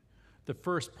community. The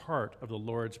first part of the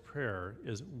Lord's Prayer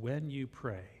is when you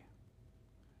pray.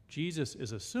 Jesus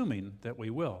is assuming that we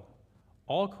will.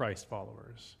 All Christ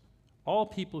followers, all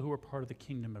people who are part of the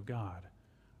kingdom of God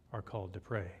are called to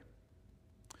pray.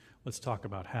 Let's talk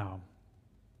about how.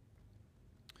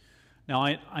 Now,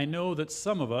 I know that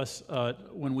some of us,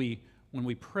 when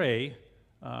we pray,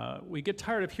 we get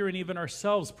tired of hearing even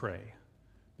ourselves pray,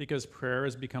 because prayer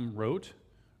has become rote,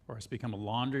 or it's become a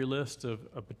laundry list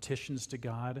of petitions to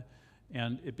God,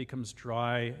 and it becomes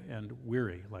dry and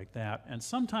weary like that. And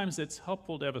sometimes it's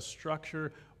helpful to have a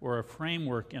structure or a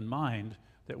framework in mind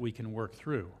that we can work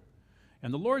through.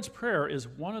 And the Lord's Prayer is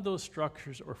one of those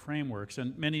structures or frameworks.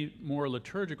 In many more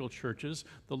liturgical churches,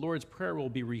 the Lord's Prayer will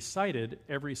be recited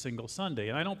every single Sunday.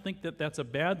 And I don't think that that's a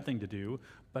bad thing to do,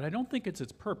 but I don't think it's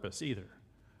its purpose either.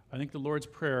 I think the Lord's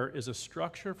Prayer is a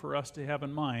structure for us to have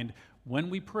in mind when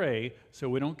we pray, so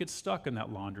we don't get stuck in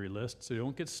that laundry list, so we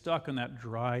don't get stuck in that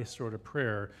dry sort of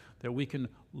prayer, that we can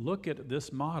look at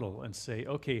this model and say,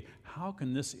 okay, how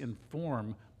can this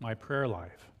inform my prayer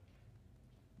life?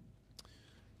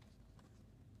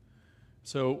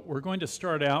 So we're going to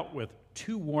start out with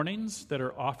two warnings that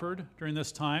are offered during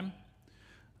this time.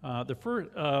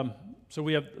 So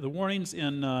we have the warnings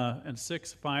in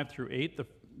 6, 5 through 8.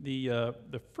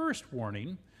 The first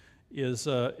warning is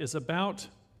about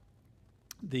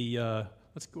the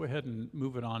let's go ahead and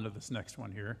move it on to this next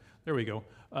one here. There we go.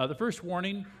 The first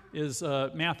warning is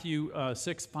Matthew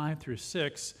 6, 5 through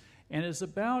 6, and is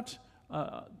about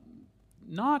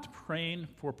not praying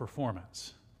for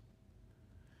performance.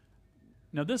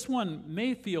 Now, this one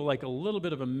may feel like a little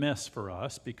bit of a miss for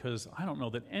us because I don't know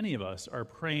that any of us are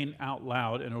praying out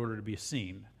loud in order to be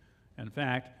seen. In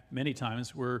fact, many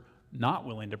times we're not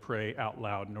willing to pray out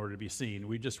loud in order to be seen.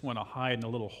 We just want to hide in a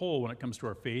little hole when it comes to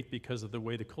our faith because of the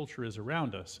way the culture is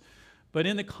around us. But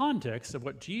in the context of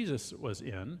what Jesus was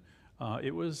in,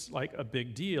 it was like a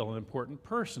big deal. An important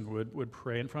person would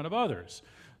pray in front of others.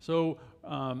 So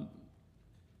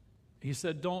he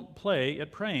said, don't play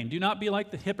at praying. Do not be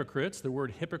like the hypocrites. The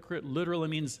word hypocrite literally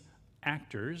means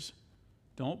actors.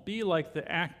 Don't be like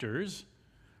the actors,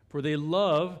 for they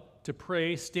love to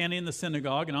pray standing in the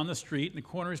synagogue and on the street in the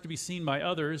corners to be seen by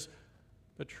others,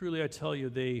 but truly I tell you,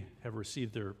 they have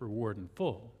received their reward in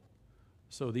full.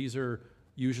 So these are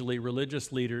usually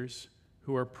religious leaders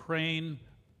who are praying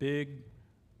big,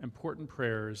 important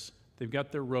prayers. They've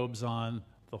got their robes on,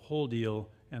 the whole deal,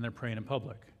 and they're praying in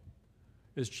public.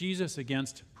 Is Jesus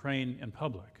against praying in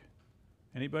public?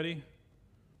 Anybody?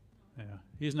 Yeah,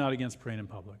 he's not against praying in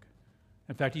public.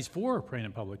 In fact, he's for praying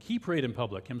in public. He prayed in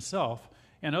public himself,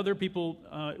 and other people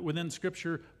within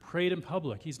Scripture prayed in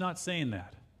public. He's not saying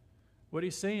that. What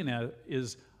he's saying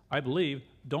is, I believe,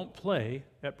 don't play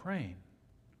at praying.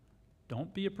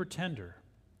 Don't be a pretender.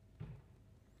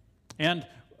 And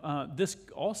this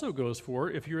also goes for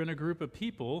if you're in a group of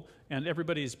people and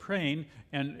everybody's praying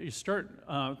and you start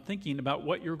thinking about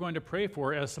what you're going to pray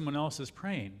for as someone else is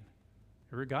praying.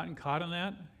 Ever gotten caught in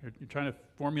that? You're trying to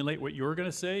formulate what you're going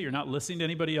to say. You're not listening to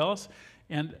anybody else.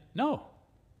 And no.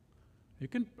 You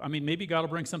can, maybe God will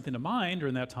bring something to mind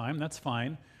during that time. That's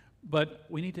fine. But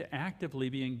we need to actively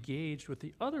be engaged with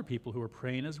the other people who are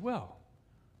praying as well.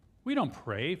 We don't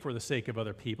pray for the sake of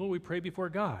other people. We pray before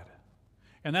God.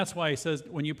 And that's why he says,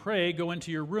 when you pray, go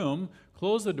into your room,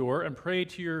 close the door, and pray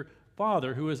to your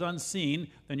Father who is unseen.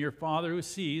 Then your Father who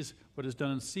sees what is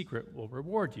done in secret will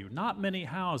reward you. Not many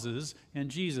houses in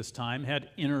Jesus' time had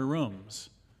inner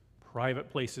rooms, private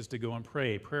places to go and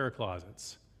pray, prayer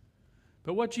closets.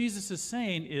 But what Jesus is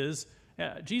saying is,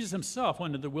 Jesus himself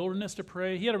went into the wilderness to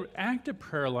pray. He had an active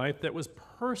prayer life that was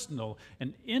personal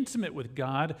and intimate with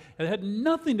God. It had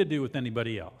nothing to do with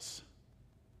anybody else.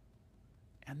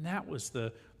 And that was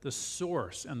the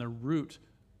source and the root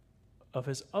of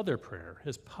his other prayer,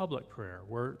 his public prayer,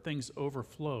 where things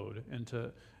overflowed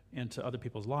into other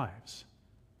people's lives.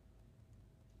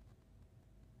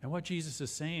 And what Jesus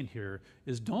is saying here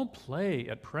is don't play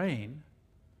at praying.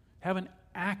 Have an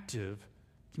active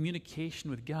communication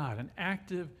with God, an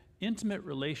active, intimate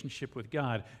relationship with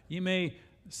God. You may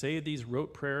say these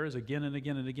rote prayers again and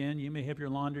again and again. You may have your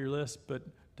laundry list, but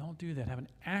don't do that. Have an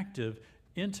active,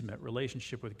 intimate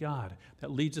relationship with God.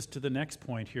 That leads us to the next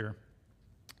point here.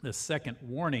 The second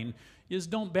warning is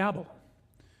don't babble.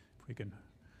 If we can,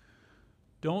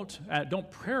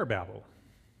 don't prayer babble.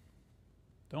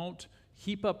 Don't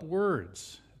heap up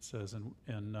words, it says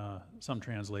in some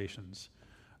translations.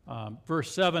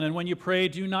 Verse 7, and when you pray,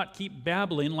 do not keep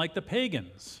babbling like the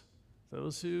pagans,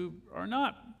 those who are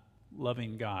not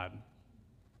loving God,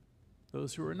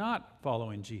 those who are not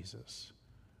following Jesus.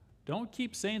 Don't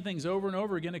keep saying things over and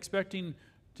over again, expecting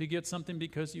to get something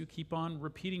because you keep on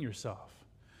repeating yourself.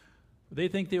 They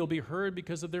think they will be heard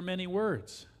because of their many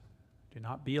words. Do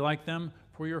not be like them,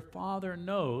 for your Father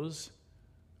knows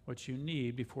what you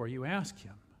need before you ask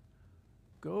him.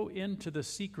 Go into the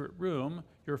secret room.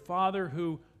 Your Father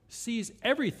who sees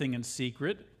everything in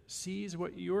secret sees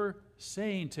what you're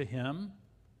saying to him.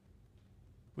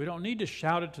 We don't need to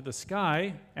shout it to the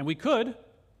sky, and we could.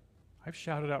 I've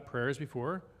shouted out prayers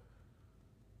before.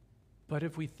 But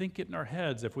if we think it in our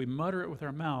heads, if we mutter it with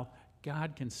our mouth,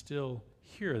 God can still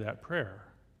hear that prayer.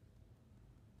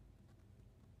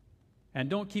 And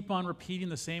don't keep on repeating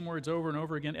the same words over and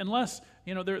over again, unless,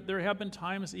 there have been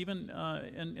times even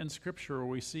in Scripture where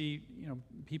we see,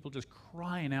 people just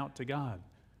crying out to God.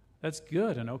 That's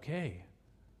good and okay.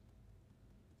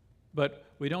 But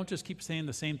we don't just keep saying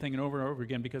the same thing over and over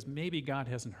again because maybe God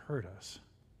hasn't heard us.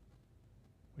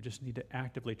 We just need to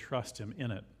actively trust him in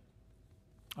it.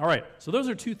 All right, so those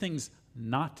are two things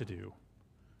not to do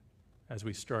as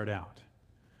we start out.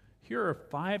 Here are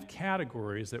 5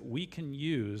 categories that we can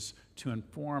use to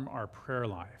inform our prayer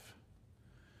life.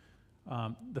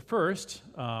 The first,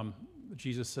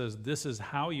 Jesus says, this is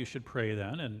how you should pray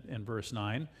then in verse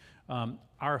 9.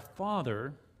 Our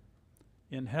Father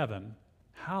in heaven,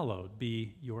 hallowed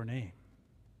be your name.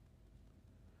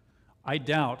 I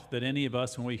doubt that any of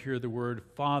us, when we hear the word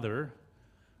Father,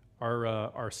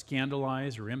 are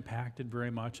scandalized or impacted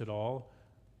very much at all.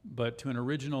 But to an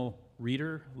original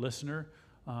reader, listener,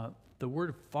 the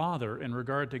word Father in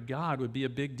regard to God would be a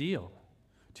big deal.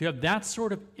 To have that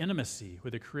sort of intimacy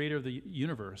with the creator of the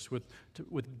universe,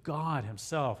 with God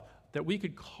himself, that we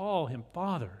could call him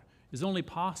Father, is only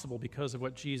possible because of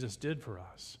what Jesus did for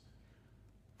us.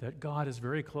 That God is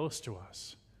very close to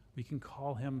us. We can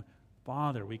call him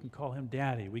Father. We can call him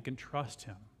Daddy. We can trust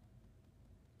him.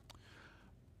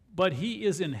 But he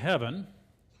is in heaven,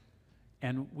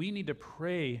 and we need to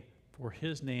pray for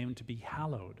his name to be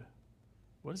hallowed.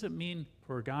 What does it mean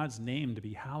for God's name to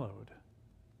be hallowed?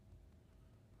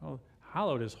 Well,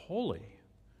 hallowed is holy.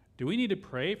 Do we need to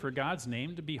pray for God's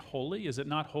name to be holy? Is it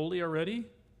not holy already?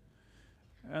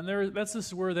 And this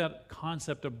is where that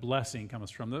concept of blessing comes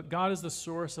from. That God is the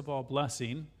source of all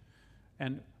blessing,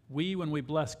 and we, when we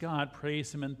bless God,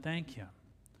 praise him and thank him.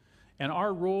 And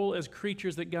our role as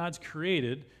creatures that God's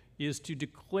created is to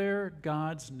declare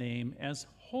God's name as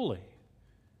holy,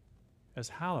 as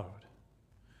hallowed.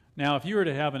 Now, if you were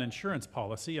to have an insurance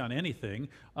policy on anything,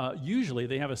 usually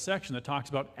they have a section that talks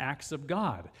about acts of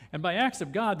God. And by acts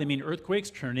of God, they mean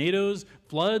earthquakes, tornadoes,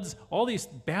 floods, all these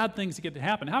bad things that get to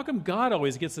happen. How come God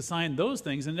always gets to sign those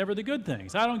things and never the good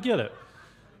things? I don't get it.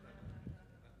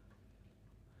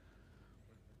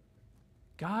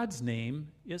 God's name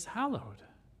is hallowed.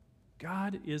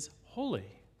 God is holy.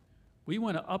 We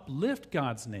want to uplift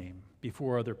God's name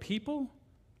before other people.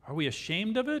 Are we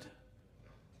ashamed of it?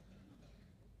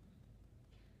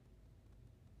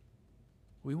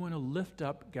 We want to lift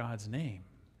up God's name.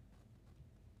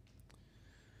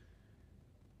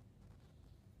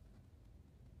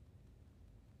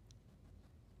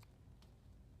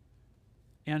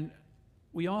 And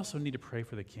we also need to pray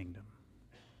for the kingdom.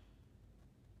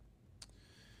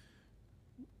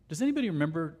 Does anybody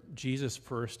remember Jesus'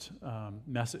 first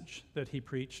message that he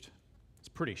preached? It's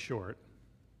pretty short.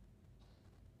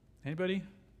 Anybody?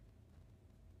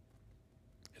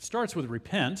 It starts with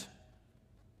repent.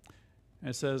 And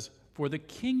it says, "For the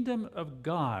kingdom of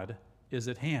God is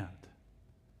at hand."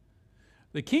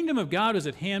 The kingdom of God was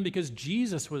at hand because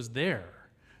Jesus was there.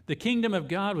 The kingdom of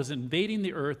God was invading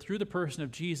the earth through the person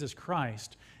of Jesus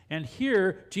Christ. And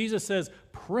here, Jesus says,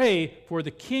 pray for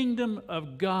the kingdom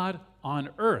of God on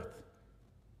earth.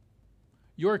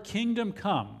 Your kingdom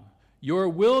come, your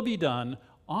will be done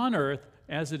on earth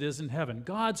as it is in heaven.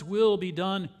 God's will be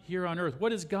done here on earth.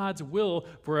 What is God's will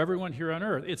for everyone here on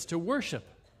earth? It's to worship.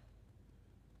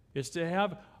 It's to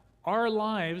have our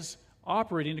lives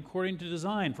operating according to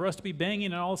design, for us to be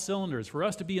banging on all cylinders, for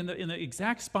us to be in the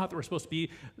exact spot that we're supposed to be,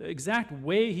 the exact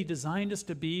way he designed us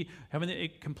to be, having a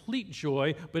complete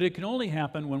joy, but it can only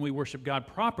happen when we worship God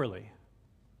properly.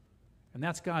 And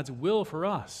that's God's will for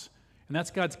us. And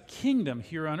that's God's kingdom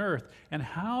here on earth. And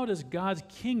how does God's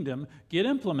kingdom get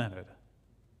implemented?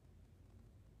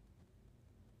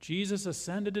 Jesus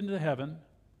ascended into heaven.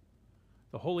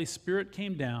 The Holy Spirit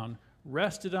came down,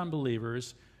 rested on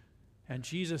believers, and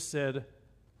Jesus said,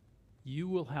 you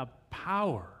will have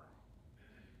power.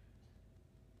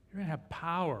 You're going to have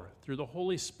power through the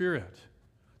Holy Spirit.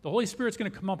 The Holy Spirit's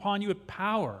going to come upon you with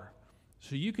power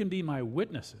so you can be my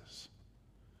witnesses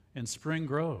in Spring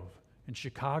Grove, in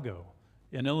Chicago,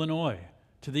 in Illinois,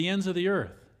 to the ends of the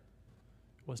earth.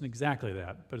 It wasn't exactly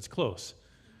that, but it's close.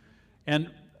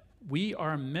 And we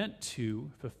are meant to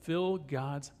fulfill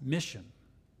God's mission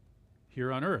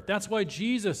here on earth. That's why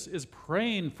Jesus is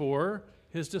praying for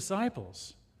his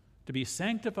disciples to be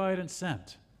sanctified and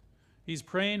sent. He's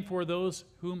praying for those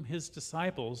whom his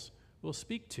disciples will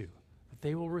speak to, that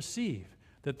they will receive,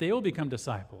 that they will become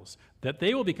disciples, that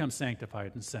they will become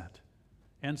sanctified and sent,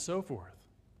 and so forth.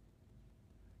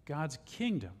 God's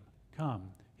kingdom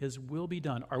come, his will be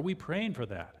done. Are we praying for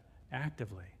that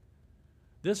actively?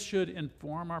 This should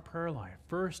inform our prayer life.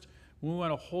 First, we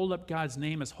want to hold up God's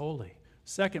name as holy.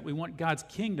 Second, we want God's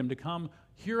kingdom to come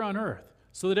here on earth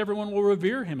so that everyone will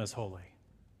revere him as holy.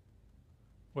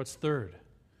 What's third?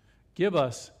 Give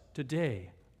us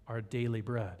today our daily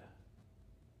bread.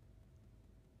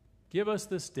 Give us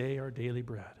this day our daily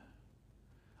bread.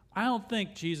 I don't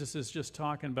think Jesus is just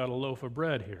talking about a loaf of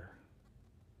bread here.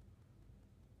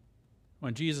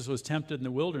 When Jesus was tempted in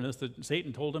the wilderness,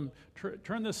 Satan told him,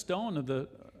 turn this stone into the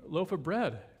loaf of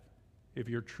bread if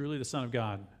you're truly the Son of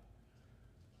God.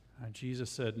 And Jesus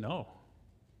said, no,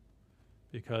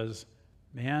 because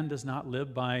man does not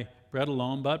live by bread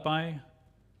alone, but by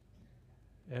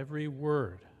every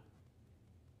word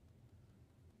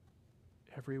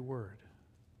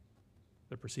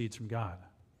that proceeds from God.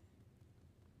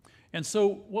 And so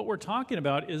what we're talking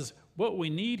about is what we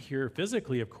need here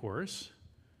physically, of course,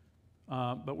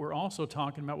 but we're also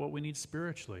talking about what we need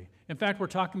spiritually. In fact, we're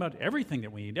talking about everything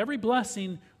that we need. Every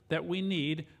blessing that we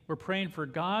need, we're praying for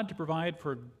God to provide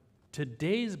for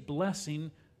today's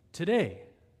blessing today.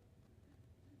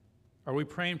 Are we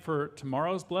praying for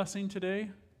tomorrow's blessing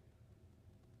today?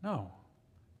 No.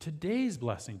 Today's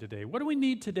blessing today. What do we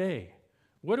need today?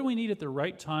 What do we need at the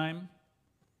right time?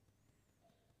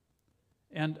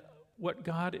 And what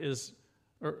God is,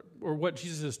 or what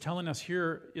Jesus is telling us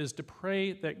here is to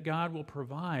pray that God will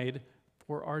provide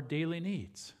for our daily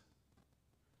needs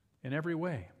in every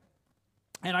way.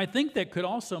 And I think that could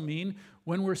also mean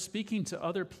when we're speaking to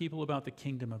other people about the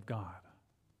kingdom of God.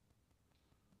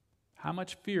 How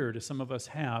much fear do some of us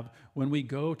have when we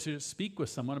go to speak with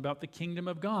someone about the kingdom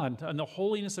of God and the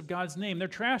holiness of God's name? They're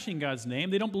trashing God's name.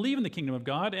 They don't believe in the kingdom of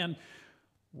God. And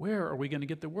where are we going to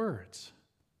get the words?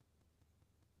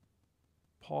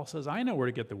 Paul says, I know where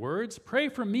to get the words. Pray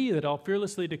for me that I'll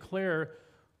fearlessly declare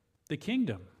the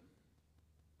kingdom.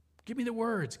 Give me the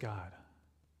words, God.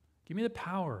 Give me the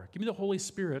power. Give me the Holy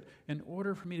Spirit in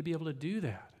order for me to be able to do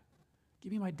that.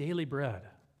 Give me my daily bread.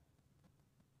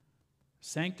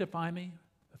 Sanctify me,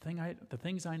 the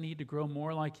things I need to grow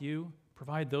more like you.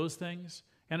 Provide those things.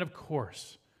 And of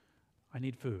course, I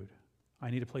need food. I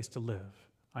need a place to live.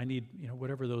 I need,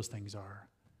 whatever those things are.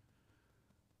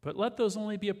 But let those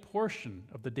only be a portion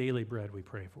of the daily bread we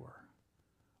pray for.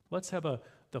 Let's have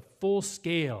the full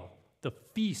scale, the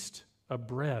feast of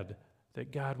bread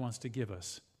that God wants to give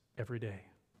us every day.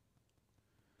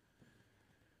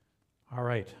 All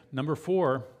right, number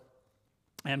 4,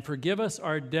 and forgive us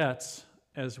our debts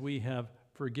as we have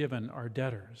forgiven our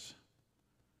debtors.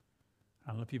 I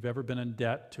don't know if you've ever been in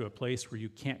debt to a place where you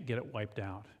can't get it wiped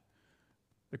out.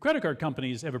 The credit card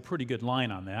companies have a pretty good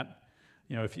line on that.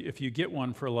 If you get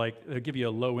one for they'll give you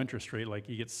a low interest rate, like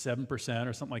you get 7%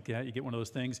 or something like that, you get one of those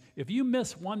things. If you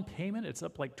miss one payment, it's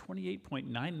up like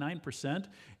 28.99%.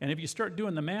 And if you start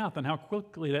doing the math on how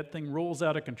quickly that thing rolls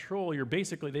out of control,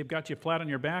 they've got you flat on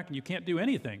your back and you can't do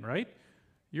anything, right?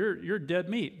 You're dead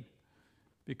meat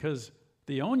because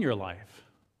they own your life.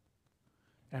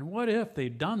 And what if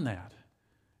they've done that?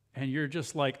 And you're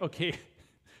just like, okay,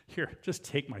 here, just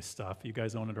take my stuff. You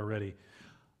guys own it already.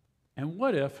 And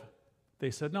what if they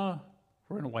said, no,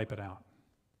 we're going to wipe it out.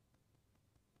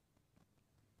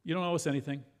 You don't owe us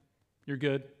anything. You're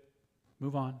good.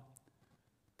 Move on.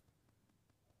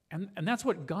 And that's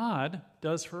what God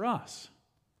does for us.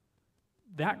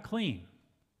 That clean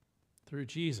through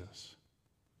Jesus.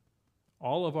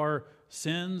 All of our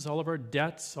sins, all of our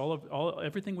debts,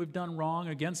 everything we've done wrong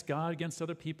against God, against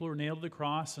other people who are nailed to the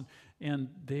cross, and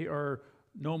they are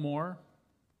no more.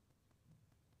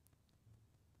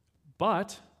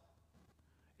 But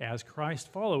as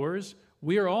Christ followers,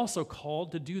 we are also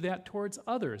called to do that towards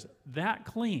others, that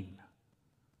clean.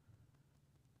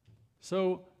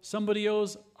 So somebody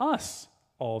owes us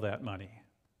all that money.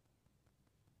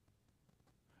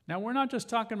 Now, we're not just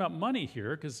talking about money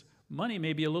here, because money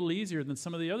may be a little easier than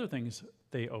some of the other things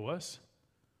they owe us.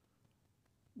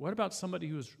 What about somebody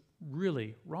who's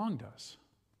really wronged us?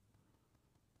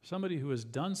 Somebody who has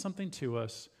done something to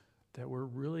us that we're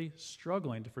really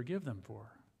struggling to forgive them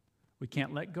for. We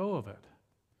can't let go of it.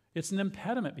 It's an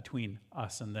impediment between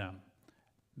us and them.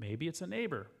 Maybe it's a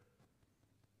neighbor.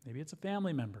 Maybe it's a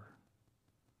family member.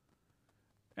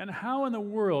 And how in the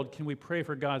world can we pray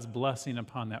for God's blessing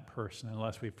upon that person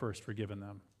unless we've first forgiven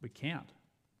them? We can't.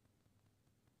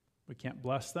 We can't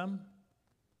bless them.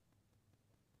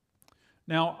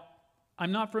 Now,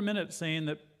 I'm not for a minute saying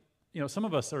that, some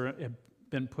of us have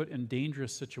been put in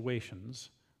dangerous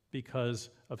situations because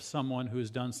of someone who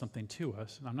has done something to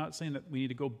us. And I'm not saying that we need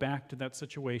to go back to that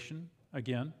situation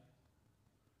again,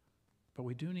 but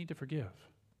we do need to forgive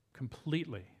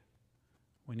completely.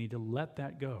 We need to let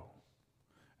that go.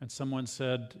 And someone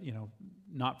said,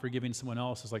 not forgiving someone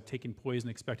else is like taking poison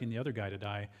expecting the other guy to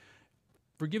die.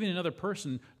 Forgiving another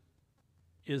person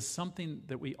is something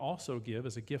that we also give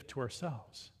as a gift to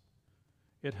ourselves.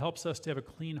 It helps us to have a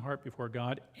clean heart before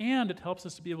God, and it helps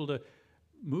us to be able to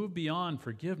move beyond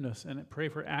forgiveness and pray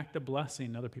for active blessing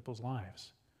in other people's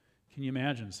lives. Can you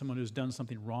imagine someone who's done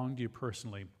something wrong to you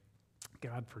personally?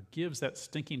 God forgives that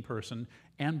stinking person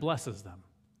and blesses them.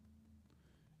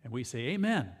 And we say,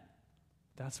 amen.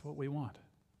 That's what we want.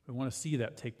 We want to see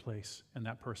that take place in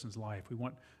that person's life. We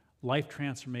want life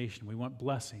transformation. We want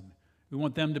blessing. We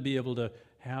want them to be able to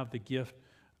have the gift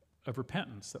of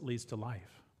repentance that leads to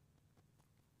life.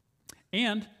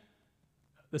 And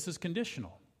this is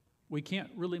conditional. We can't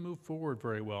really move forward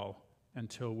very well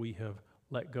until we have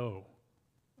let go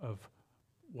of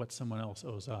what someone else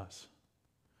owes us.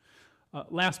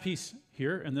 Last piece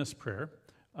here in this prayer.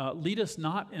 Lead us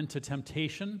not into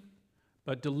temptation,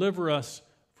 but deliver us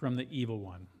from the evil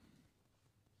one.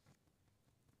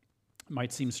 It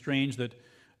might seem strange that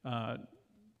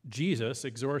Jesus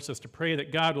exhorts us to pray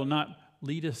that God will not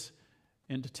lead us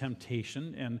into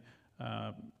temptation, and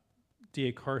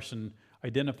D.A. Carson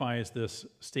identifies this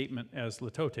statement as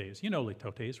litotes. You know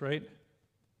litotes, right?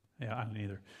 Yeah, I don't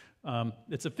either.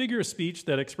 It's a figure of speech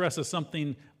that expresses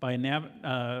something by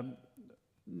negating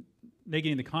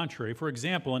the contrary. For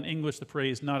example, in English, the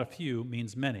phrase "not a few"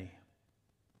 means many.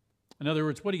 In other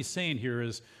words, what he's saying here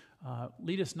is,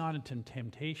 lead us not into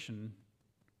temptation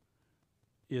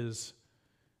is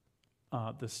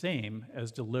the same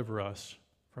as deliver us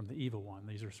from the evil one.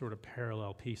 These are sort of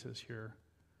parallel pieces here.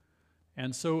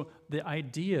 And so the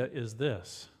idea is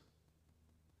this.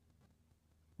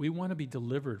 We want to be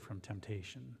delivered from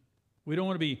temptation. We don't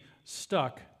want to be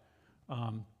stuck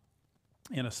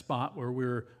in a spot where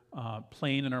we're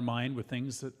playing in our mind with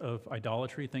things of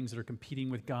idolatry, things that are competing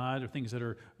with God, or things that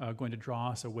are going to draw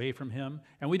us away from Him.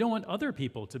 And we don't want other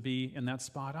people to be in that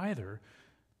spot either.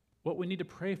 What we need to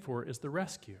pray for is the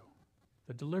rescue,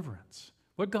 the deliverance.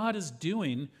 What God is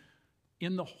doing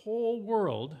in the whole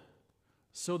world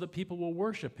so that people will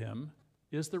worship Him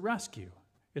is the rescue.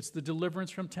 It's the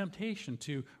deliverance from temptation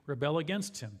to rebel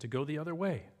against Him, to go the other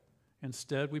way.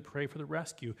 Instead, we pray for the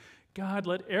rescue. God,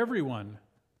 let everyone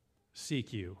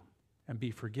seek You and be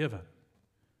forgiven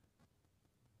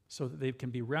so that they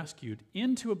can be rescued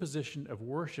into a position of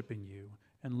worshiping You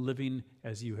and living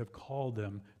as You have called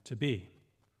them to be.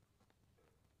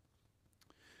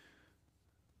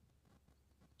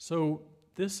 So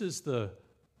this is the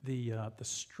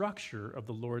structure of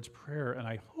the Lord's Prayer, and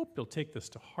I hope you'll take this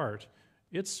to heart.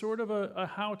 It's sort of a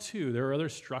how-to. There are other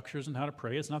structures on how to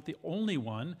pray. It's not the only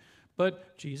one,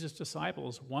 but Jesus'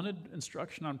 disciples wanted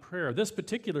instruction on prayer. This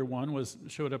particular one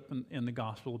showed up in the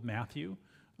Gospel of Matthew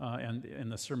and in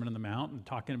the Sermon on the Mount, and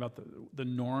talking about the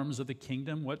norms of the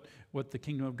kingdom, what the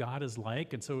kingdom of God is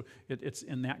like. And so it's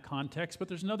in that context. But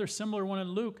there's another similar one in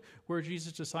Luke where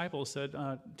Jesus' disciples said,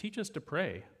 teach us to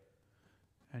pray.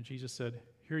 And Jesus said,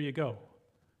 here you go.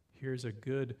 Here's a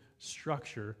good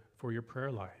structure for your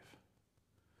prayer life.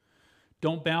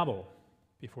 Don't babble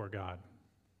before God.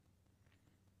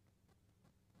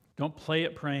 Don't play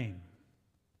at praying.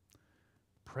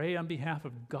 Pray on behalf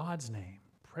of God's name.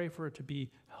 Pray for it to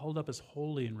be held up as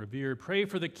holy and revered. Pray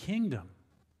for the kingdom.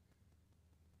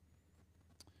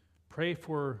 Pray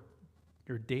for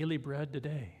your daily bread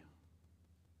today.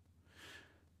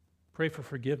 Pray for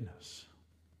forgiveness.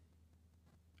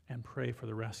 And pray for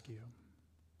the rescue.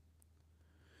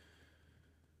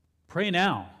 Pray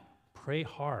now. Pray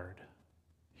hard.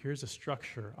 Here's a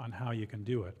structure on how you can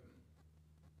do it.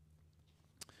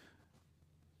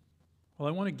 Well,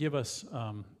 I want to give us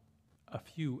a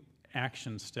few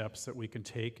action steps that we can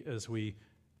take as we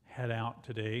head out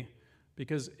today,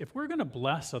 because if we're going to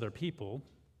bless other people,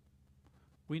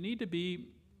 we need to be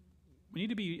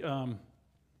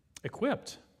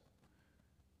equipped.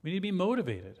 We need to be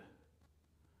motivated.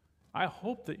 I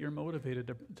hope that you're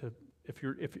motivated to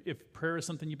if prayer is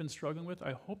something you've been struggling with,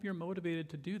 I hope you're motivated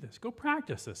to do this. Go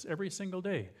practice this every single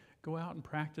day. Go out and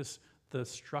practice the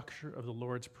structure of the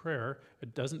Lord's Prayer.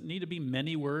 It doesn't need to be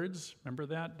many words. Remember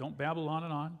that? Don't babble on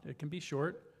and on. It can be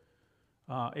short.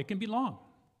 It can be long.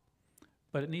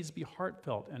 But it needs to be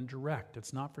heartfelt and direct.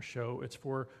 It's not for show. It's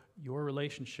for your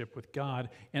relationship with God,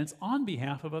 and it's on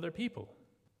behalf of other people.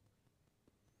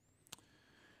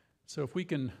 So if we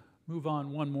can move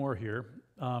on one more here.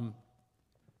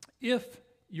 If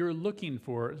you're looking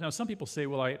for, now some people say,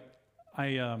 well,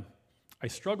 I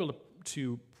struggle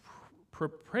to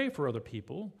pray for other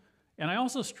people, and I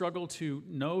also struggle to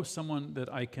know someone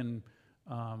that I can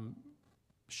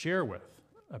share with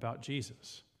about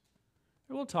Jesus.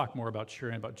 And we'll talk more about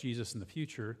sharing about Jesus in the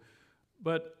future,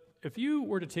 but if you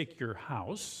were to take your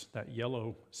house, that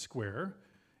yellow square,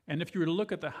 and if you were to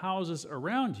look at the houses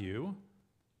around you,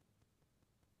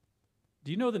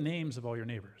 do you know the names of all your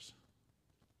neighbors?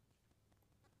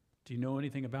 Do you know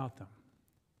anything about them?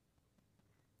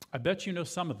 I bet you know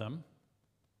some of them.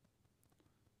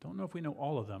 Don't know if we know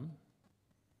all of them.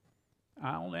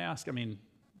 I'll ask, do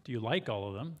you like all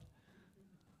of them?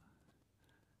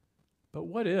 But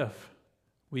what if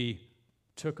we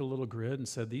took a little grid and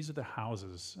said, these are the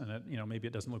houses, and maybe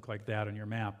it doesn't look like that on your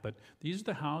map, but these are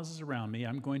the houses around me.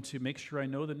 I'm going to make sure I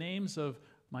know the names of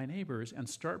my neighbors and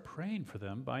start praying for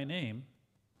them by name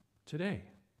today.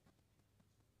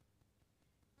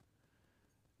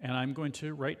 And I'm going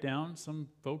to write down some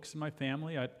folks in my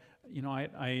family. I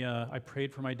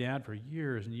prayed for my dad for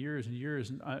years and years and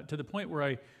years, and to the point where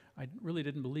I really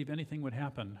didn't believe anything would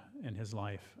happen in his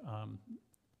life,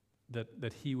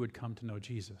 that he would come to know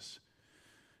Jesus.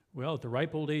 Well, at the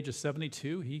ripe old age of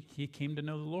 72, he came to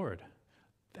know the Lord.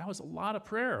 That was a lot of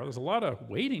prayer. There was a lot of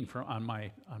waiting on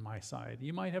my side.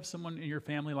 You might have someone in your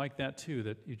family like that too,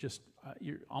 that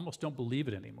you almost don't believe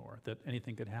it anymore, that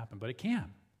anything could happen, but it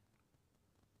can.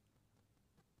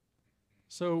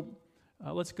 So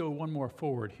let's go one more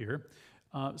forward here.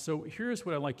 So here's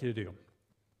what I'd like you to do.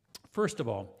 First of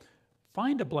all,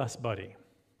 find a blessed buddy.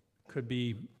 Could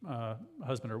be a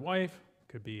husband or wife,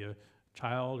 could be a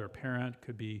child or parent,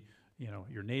 could be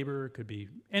your neighbor, could be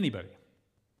anybody.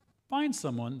 Find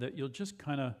someone that you'll just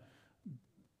kind of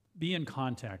be in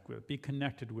contact with, be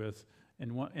connected with,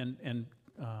 and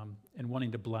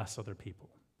wanting to bless other people.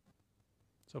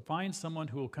 So find someone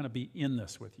who will kind of be in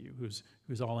this with you,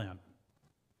 who's all in.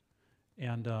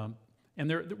 And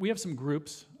we have some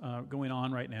groups going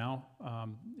on right now,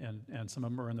 and some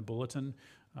of them are in the bulletin,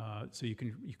 so you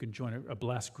can join a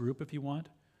blessed group if you want.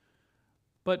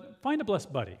 But find a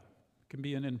blessed buddy. It can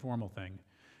be an informal thing,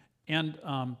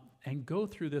 and go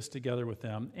through this together with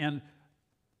them. And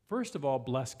first of all,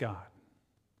 bless God.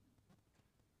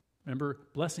 Remember,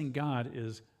 blessing God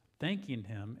is thanking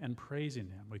Him and praising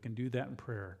Him. We can do that in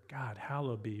prayer. God,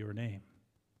 hallowed be your name.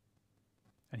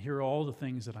 And here are all the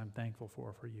things that I'm thankful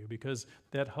for you, because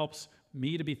that helps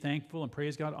me to be thankful and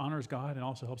praise God, honors God, and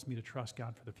also helps me to trust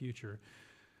God for the future.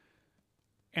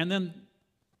 And then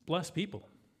bless people.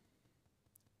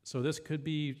 So this could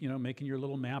be, making your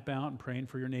little map out and praying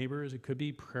for your neighbors. It could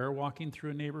be prayer walking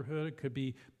through a neighborhood. It could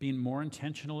be being more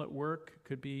intentional at work. It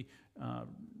could be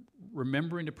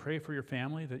remembering to pray for your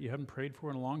family that you haven't prayed for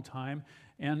in a long time.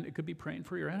 And it could be praying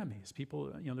for your enemies.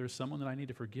 People, there's someone that I need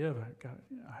to forgive.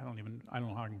 I don't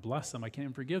know how I can bless them. I can't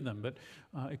even forgive them. But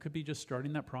it could be just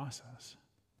starting that process.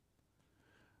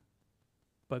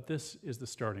 But this is the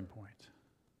starting point.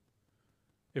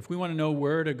 If we want to know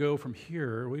where to go from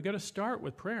here, we've got to start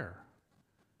with prayer.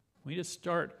 We need to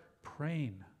start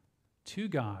praying to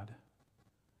God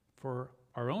for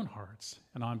our own hearts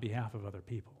and on behalf of other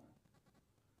people.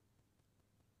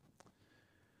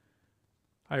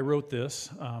 I wrote this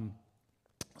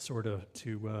sort of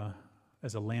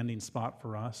as a landing spot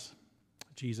for us.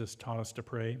 Jesus taught us to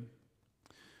pray.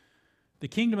 The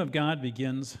kingdom of God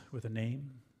begins with a name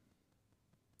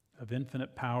of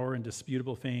infinite power and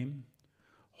disputable fame.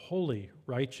 Holy,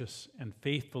 righteous, and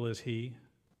faithful is He.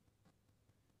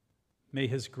 May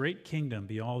His great kingdom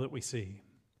be all that we see.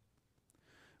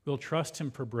 We'll trust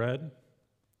Him for bread,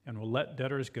 and we'll let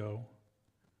debtors go,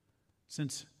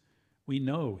 since we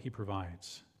know He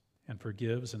provides and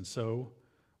forgives, and so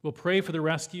we'll pray for the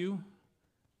rescue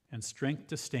and strength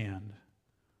to stand,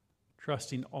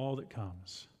 trusting all that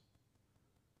comes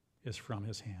is from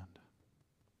His hand.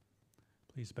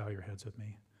 Please bow your heads with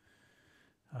me.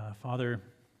 Father,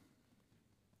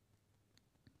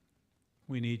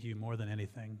 we need You more than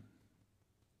anything.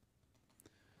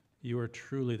 You are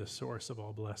truly the source of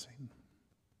all blessing,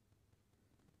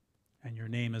 and Your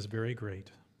name is very great.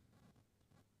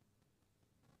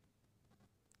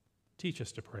 Teach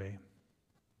us to pray.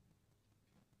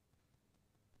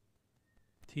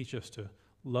 Teach us to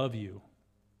love You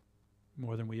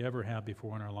more than we ever have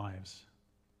before in our lives.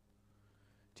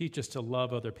 Teach us to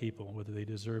love other people, whether they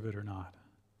deserve it or not,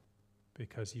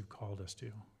 because You've called us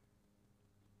to.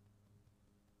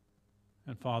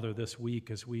 And Father, this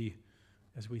week, as we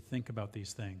think about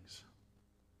these things,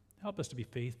 help us to be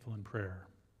faithful in prayer.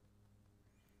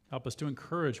 Help us to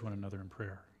encourage one another in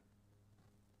prayer.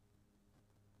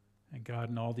 And God,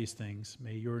 in all these things,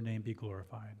 may Your name be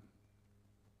glorified.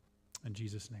 In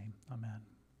Jesus' name, amen.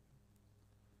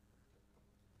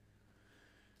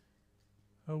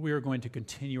 We are going to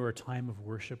continue our time of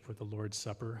worship with the Lord's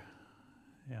Supper.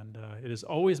 And it is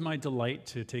always my delight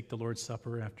to take the Lord's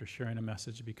Supper after sharing a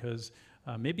message, because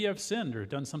maybe I've sinned or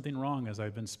done something wrong as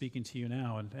I've been speaking to you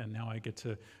now, and now I get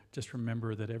to just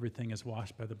remember that everything is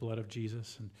washed by the blood of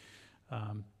Jesus.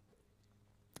 And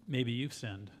maybe you've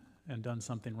sinned and done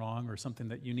something wrong, or something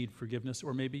that you need forgiveness,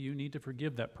 or maybe you need to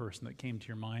forgive that person that came to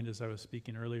your mind as I was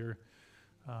speaking earlier.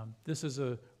 This is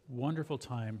a wonderful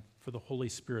time for the Holy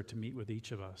Spirit to meet with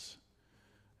each of us.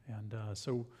 And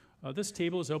so this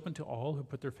table is open to all who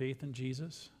put their faith in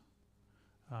Jesus.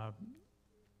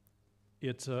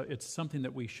 It's something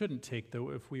that we shouldn't take, though,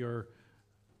 if we are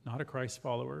not a Christ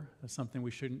follower. It's something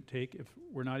we shouldn't take if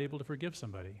we're not able to forgive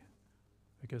somebody,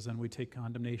 because then we take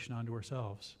condemnation onto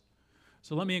ourselves.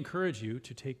 So let me encourage you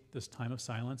to take this time of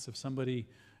silence. If somebody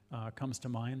comes to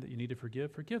mind that you need to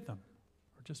forgive them.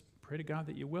 Or just pray to God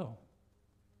that you will.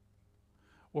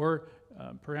 Or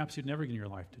perhaps you've never given your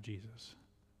life to Jesus.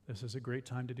 This is a great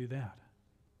time to do that.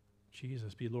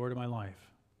 Jesus, be Lord of my life.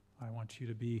 I want You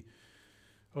to be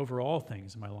over all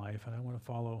things in my life, and I don't want to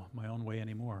follow my own way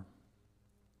anymore.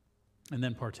 And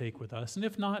then partake with us. And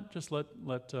if not, just let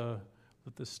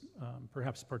this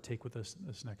perhaps partake with us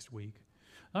this next week.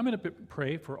 I'm going to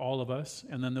pray for all of us,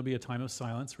 and then there'll be a time of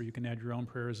silence where you can add your own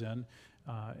prayers in,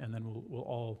 and then we'll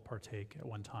all partake at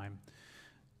one time.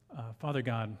 Father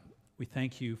God, we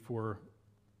thank you for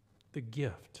the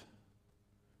gift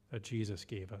that Jesus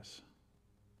gave us.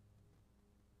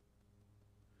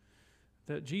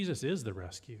 That Jesus is the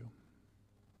rescue.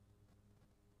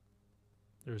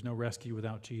 There's no rescue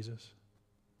without Jesus.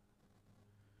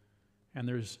 And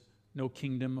there's no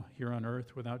kingdom here on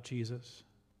earth without Jesus.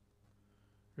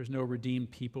 There's no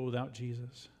redeemed people without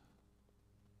Jesus.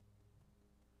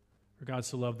 For God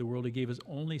so loved the world, he gave his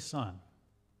only Son.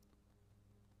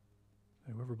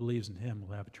 That whoever believes in him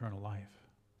will have eternal life.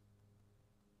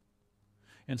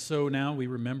 And so now we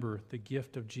remember the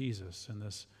gift of Jesus and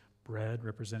this bread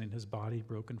representing his body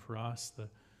broken for us, the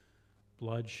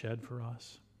blood shed for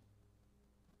us.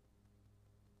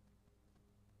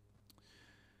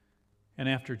 And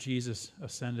after Jesus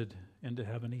ascended into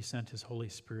heaven, he sent his Holy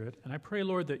Spirit. And I pray,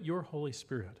 Lord, that your Holy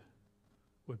Spirit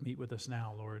would meet with us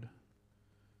now, Lord.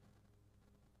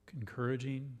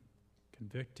 Encouraging,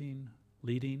 convicting,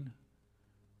 leading,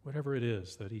 whatever it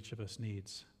is that each of us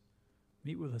needs.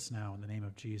 Meet with us now in the name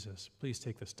of Jesus. Please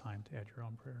take this time to add your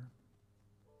own prayer.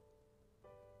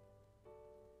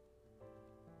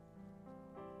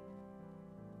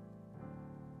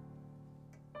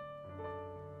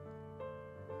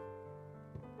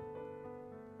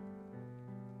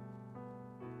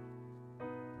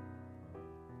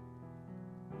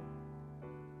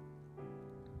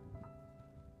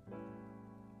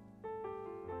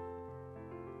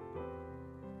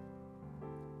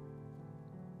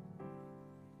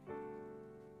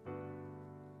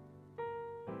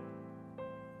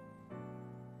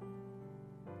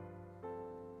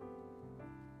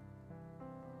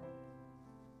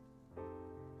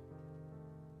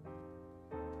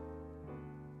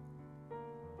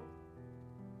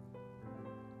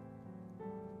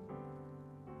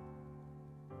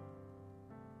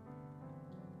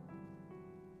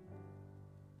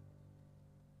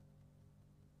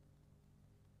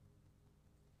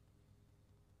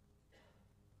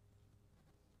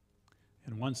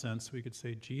 In one sense, we could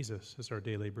say Jesus is our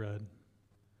daily bread.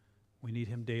 We need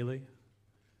him daily,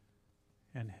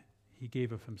 and he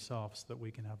gave of himself so that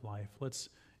we can have life. Let's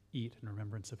eat in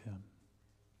remembrance of him.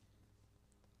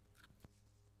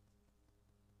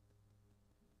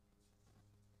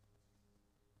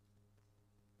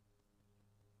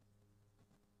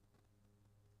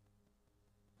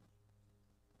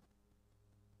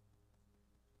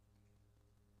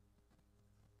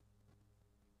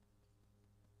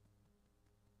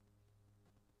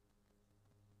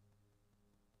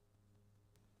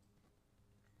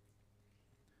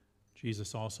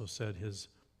 Jesus also said his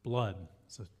blood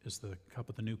is the cup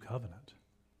of the new covenant.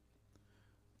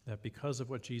 That because of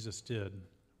what Jesus did,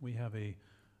 we have a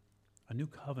new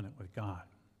covenant with God.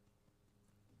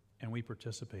 And we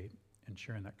participate in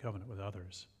sharing that covenant with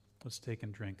others. Let's take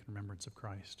and drink in remembrance of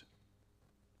Christ.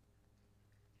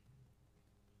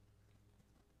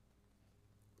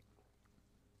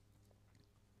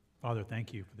 Father,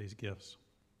 thank you for these gifts.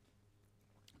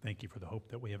 Thank you for the hope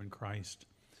that we have in Christ.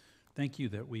 Thank you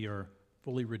that we are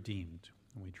fully redeemed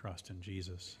and we trust in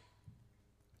Jesus.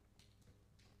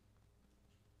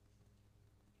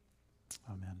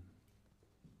 Amen.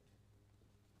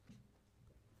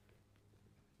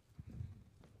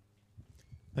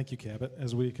 Thank you, Cabot.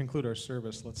 As we conclude our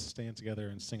service, let's stand together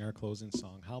and sing our closing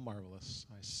song, How Marvelous,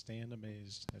 I Stand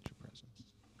Amazed at Your Presence.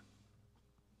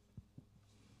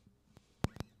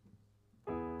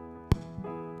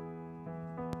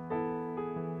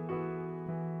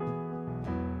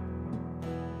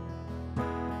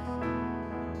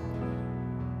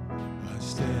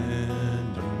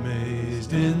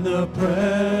 In the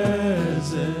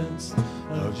presence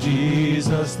of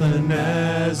Jesus the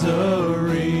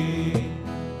Nazarene,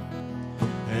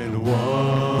 and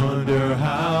wonder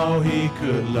how he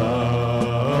could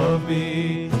love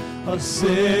me, a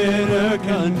sinner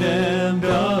condemned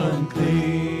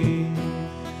unclean,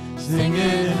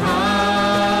 singing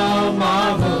how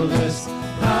marvelous,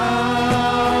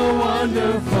 how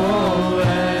wonderful,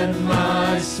 and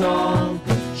my song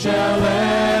shall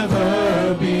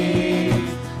ever be.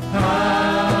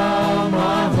 How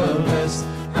marvelous,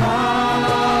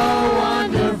 how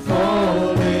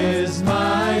wonderful is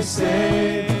my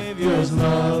Savior's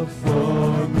love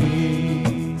for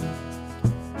me.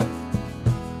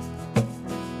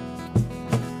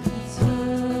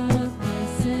 Took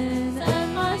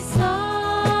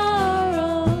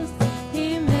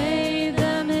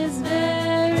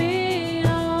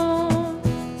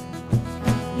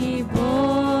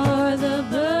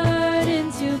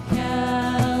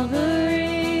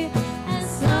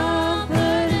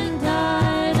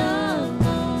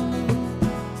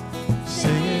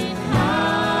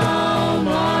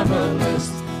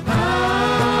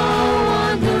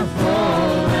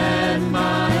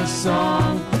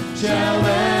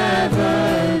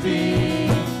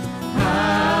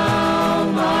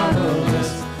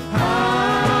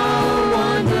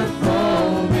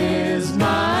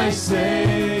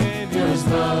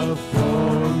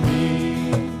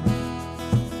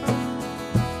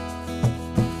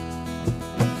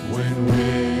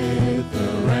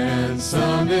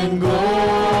crowned in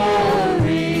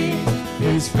glory,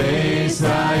 his face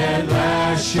I at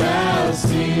last shall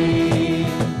see.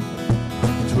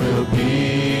 'Twill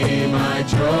be my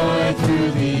joy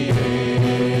through the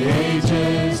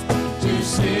ages to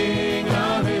sing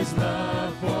of his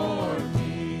love for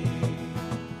me,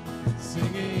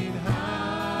 singing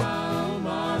how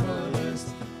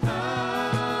marvelous,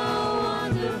 how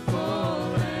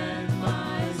wonderful, and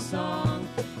my song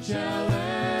shall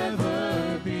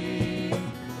ever be.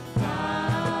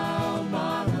 How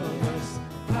marvelous,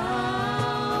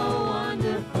 how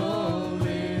wonderful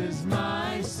is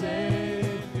my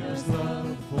Savior's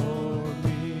love for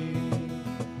me.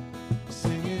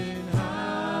 Singing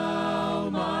how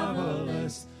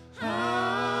marvelous,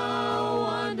 how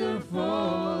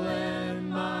wonderful, and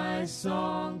my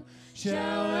song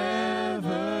shall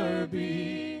ever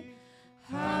be.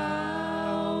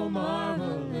 How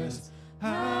marvelous,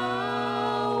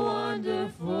 how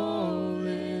wonderful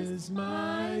is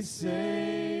my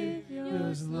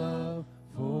Savior's love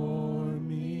for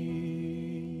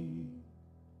me.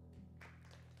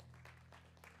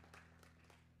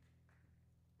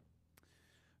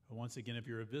 Once again, if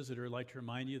you're a visitor, I'd like to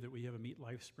remind you that we have a Meet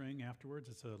LifeSpring afterwards.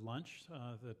 It's a lunch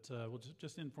we'll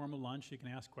just informal lunch. You can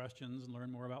ask questions and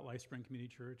learn more about LifeSpring Community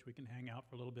Church. We can hang out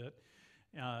for a little bit.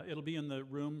 It'll be in the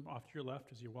room off to your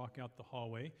left as you walk out the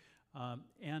hallway. I'd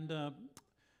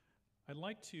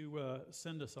like to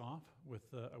send us off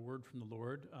with a word from the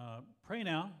Lord. Pray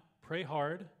now, pray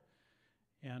hard,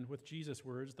 and with Jesus'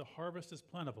 words, the harvest is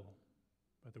plentiful,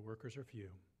 but the workers are few.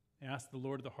 Ask the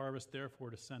Lord of the harvest,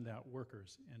 therefore, to send out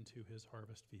workers into his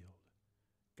harvest field.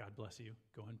 God bless you.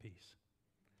 Go in peace.